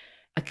is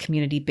a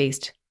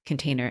community-based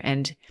container.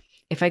 And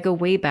if I go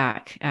way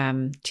back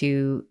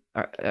to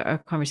our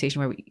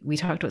conversation where we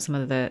talked about some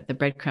of the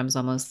breadcrumbs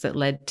almost that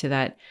led to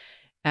that,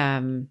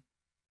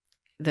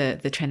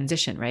 the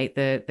transition, right?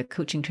 The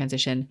coaching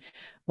transition.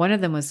 One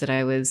of them was that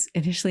I was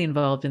initially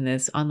involved in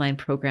this online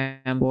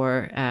program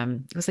for,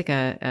 it was like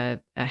a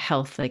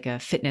health, like a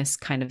fitness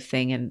kind of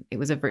thing. And it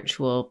was a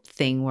virtual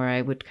thing where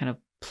I would kind of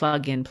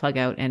plug in, plug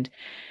out. And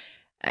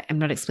I'm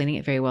not explaining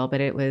it very well, but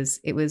it was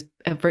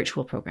a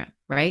virtual program,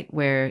 right?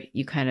 Where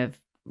you kind of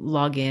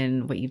log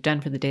in what you've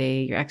done for the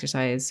day, your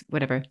exercise,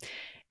 whatever.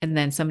 And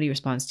then somebody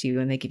responds to you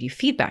and they give you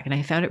feedback. And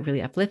I found it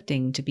really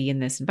uplifting to be in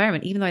this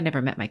environment. Even though I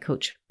never met my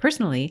coach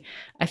personally,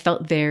 I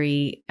felt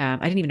very, I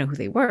didn't even know who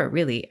they were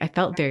really. I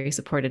felt very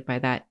supported by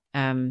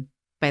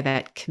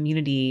that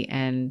community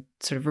and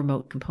sort of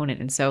remote component.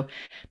 And so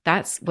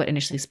that's what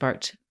initially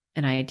sparked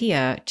an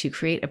idea to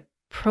create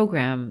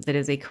program that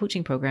is a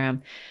coaching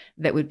program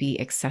that would be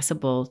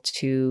accessible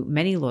to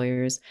many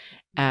lawyers,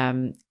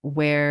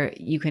 where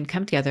you can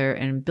come together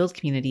and build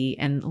community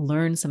and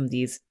learn some of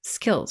these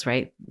skills,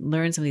 right?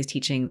 Learn some of these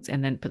teachings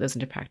and then put those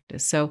into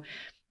practice. So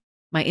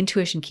my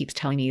intuition keeps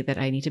telling me that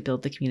I need to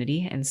build the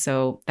community. And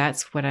so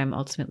that's what I'm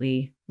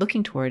ultimately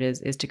looking toward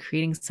is to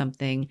creating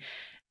something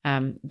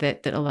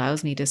that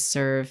allows me to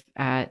serve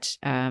at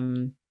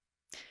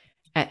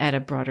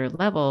a broader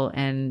level.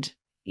 And,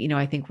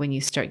 I think when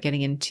you start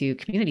getting into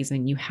communities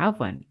and you have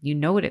one, you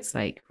know what it's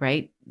like,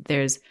 right?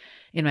 There's,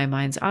 in my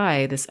mind's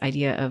eye, this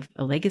idea of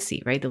a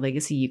legacy, right? The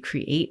legacy you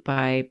create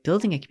by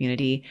building a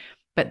community,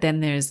 but then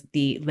there's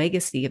the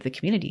legacy of the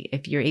community.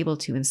 If you're able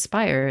to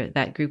inspire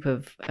that group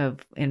of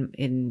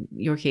in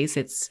your case,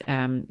 it's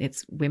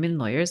women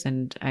lawyers,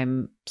 and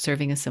I'm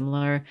serving a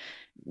similar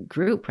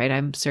group, right?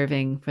 I'm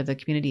serving for the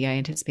community. I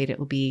anticipate it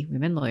will be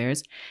women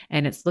lawyers,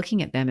 and it's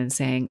looking at them and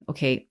saying,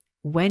 okay,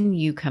 when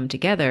you come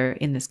together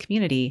in this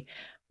community,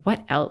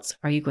 what else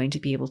are you going to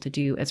be able to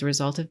do as a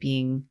result of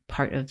being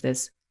part of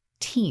this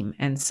team?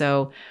 And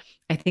so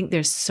I think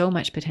there's so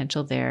much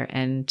potential there.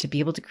 And to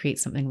be able to create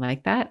something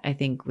like that, I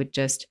think I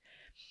just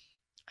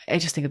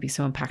think it'd be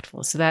so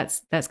impactful. So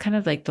that's kind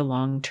of like the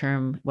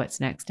long-term what's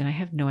next. And I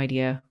have no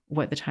idea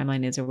what the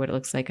timeline is or what it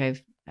looks like.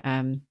 I've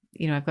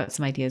got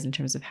some ideas in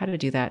terms of how to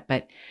do that,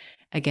 but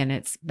again,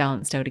 it's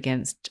balanced out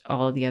against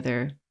all the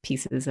other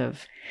pieces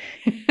of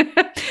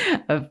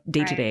of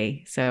day to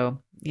day.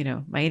 So,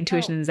 my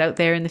intuition is out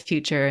there in the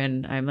future,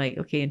 and I'm like,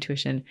 okay,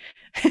 intuition.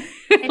 And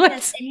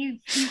you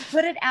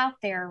put it out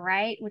there,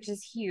 right? Which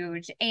is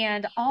huge.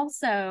 And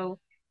also,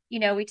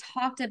 we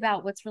talked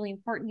about what's really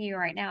important to you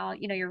right now,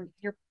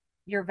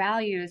 your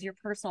values, your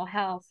personal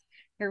health,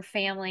 your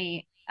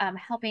family,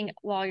 helping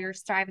while you're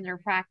striving their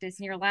practice.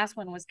 And your last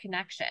one was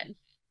connection.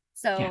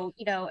 So,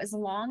 as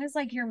long as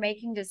like you're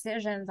making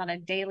decisions on a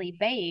daily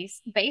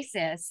basis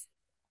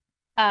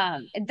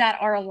that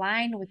are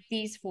aligned with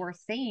these four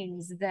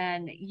things,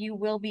 then you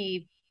will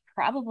be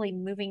probably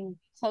moving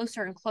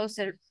closer and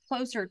closer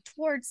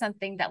towards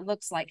something that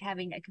looks like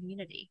having a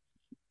community.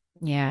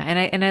 Yeah.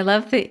 And I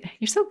love that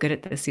you're so good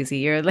at this, Susie.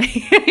 You're like,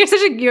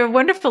 you're a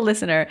wonderful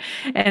listener.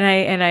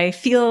 And I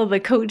feel the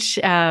coach,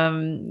 sort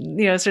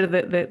of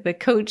the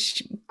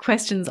coach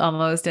questions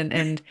almost.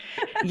 And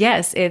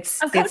yes,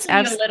 it's, I'm coaching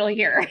you a little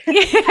here.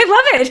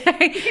 I love it.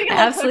 I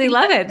absolutely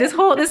love it. This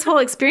whole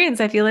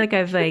experience, I feel like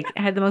I've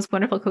had the most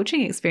wonderful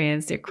coaching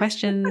experience, your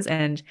questions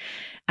and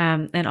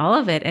all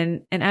of it.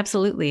 And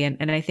absolutely.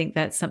 And I think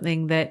that's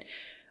something that,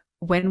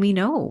 when we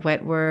know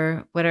what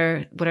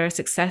our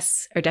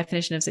success, our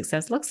definition of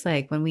success looks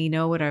like, when we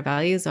know what our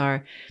values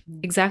are,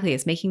 exactly,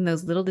 it's making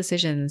those little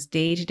decisions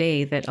day to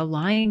day that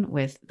align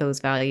with those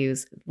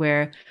values,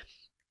 where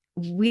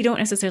we don't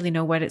necessarily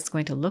know what it's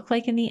going to look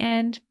like in the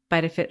end,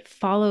 but if it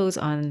follows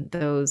on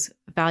those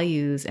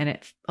values and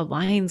it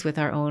aligns with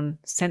our own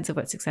sense of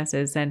what success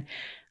is, then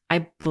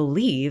I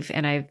believe,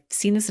 and I've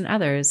seen this in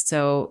others,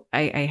 so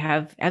I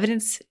have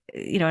evidence,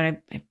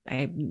 and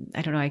I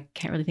don't know, I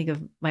can't really think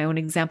of my own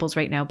examples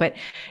right now, but,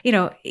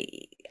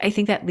 I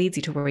think that leads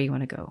you to where you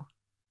want to go.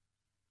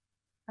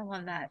 I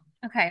love that.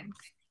 Okay.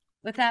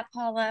 With that,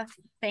 Paula,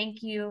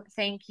 thank you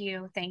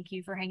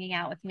for hanging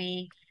out with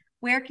me.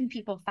 Where can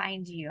people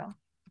find you?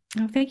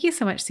 Oh, thank you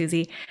so much,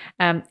 Susie.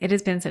 It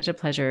has been such a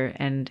pleasure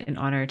and an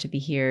honor to be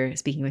here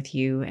speaking with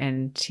you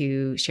and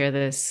to share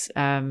this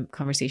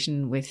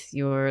conversation with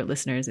your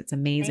listeners. It's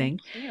amazing.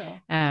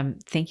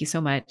 Thank you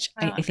so much.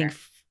 I think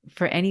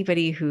for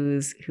anybody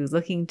who's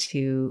looking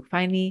to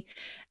find me,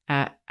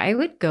 I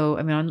would go.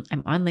 I'm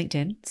on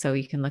LinkedIn, so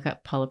you can look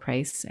up Paula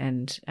Price,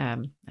 and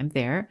I'm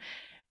there.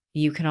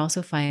 You can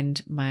also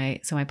find my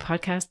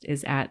podcast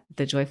is at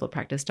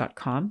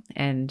thejoyfulpractice.com,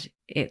 and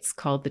it's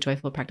called The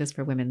Joyful Practice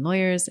for Women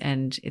Lawyers.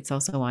 And it's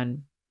also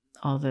on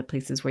all the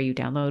places where you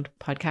download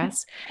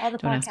podcasts.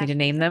 Don't ask me to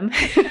name them.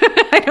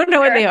 I don't know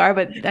what they are,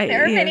 but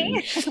there are many.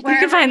 You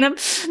can find them.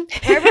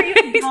 Wherever you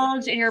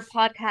indulge in your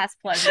podcast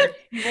pleasure,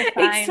 you will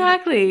find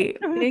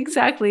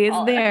Exactly.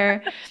 It's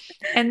there.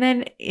 And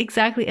then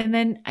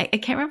I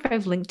can't remember if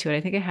I've linked to it.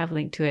 I think I have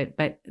linked to it,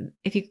 but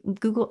if you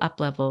Google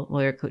Up-Level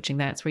Lawyer Coaching,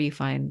 that's where you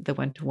find the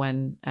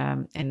one-to-one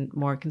and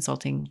more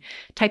consulting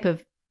type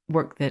of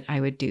work that I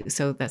would do.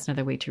 So that's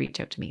another way to reach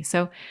out to me.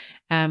 So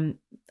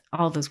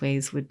all those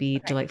ways would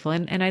be delightful.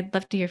 And I'd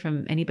love to hear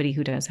from anybody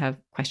who does have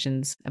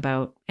questions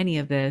about any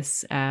of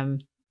this. I'm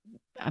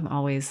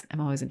always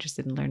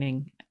interested in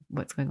learning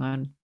what's going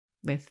on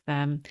with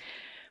our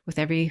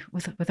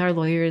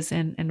lawyers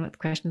and what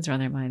questions are on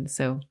their minds.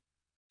 So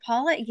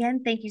Paula,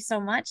 again, thank you so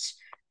much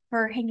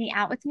for hanging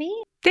out with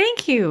me.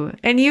 Thank you.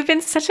 And you've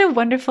been such a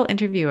wonderful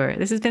interviewer.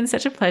 This has been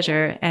such a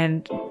pleasure,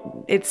 and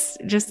it's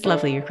just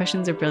lovely. Your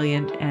questions are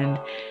brilliant, and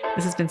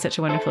this has been such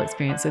a wonderful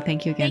experience. So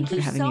thank you again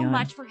for having me on. Thank you so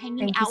much for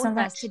hanging out with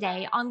us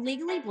today on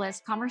Legally Bliss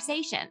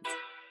Conversations.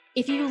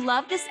 If you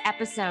love this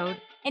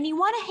episode and you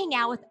want to hang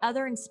out with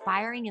other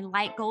inspiring and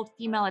light gold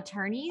female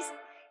attorneys,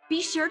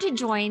 Be sure to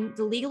join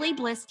the Legally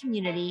Blissed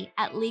community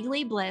at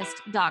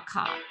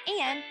legallyblissed.com.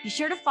 And be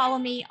sure to follow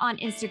me on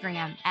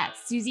Instagram at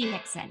Susie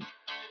Hickson.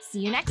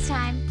 See you next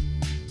time.